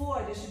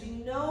 4, there should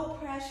be no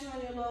pressure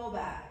on your low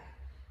back.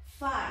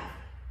 5,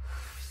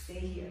 stay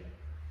here.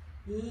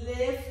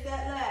 Lift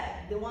that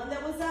leg. The one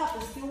that was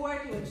up is still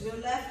working, which is your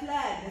left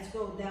leg. Let's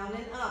go down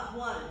and up.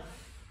 1,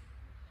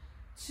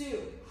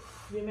 2.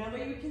 Remember,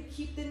 you can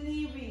keep the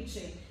knee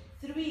reaching.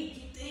 3,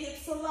 keep the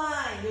hips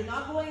aligned. You're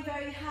not going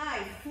very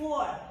high.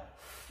 4,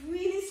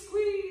 really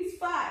squeeze.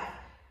 5,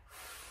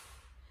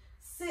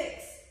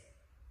 6,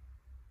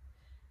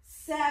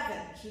 7,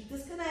 keep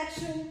this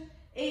connection.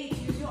 8,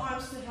 use your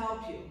arms to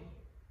help you.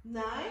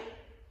 9,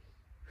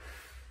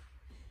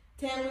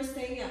 10, we're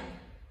staying up.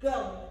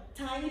 Go.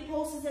 Tiny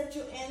pulses at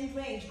your end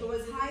range. Go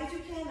as high as you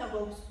can. Now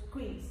go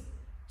squeeze.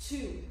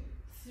 2,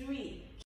 3,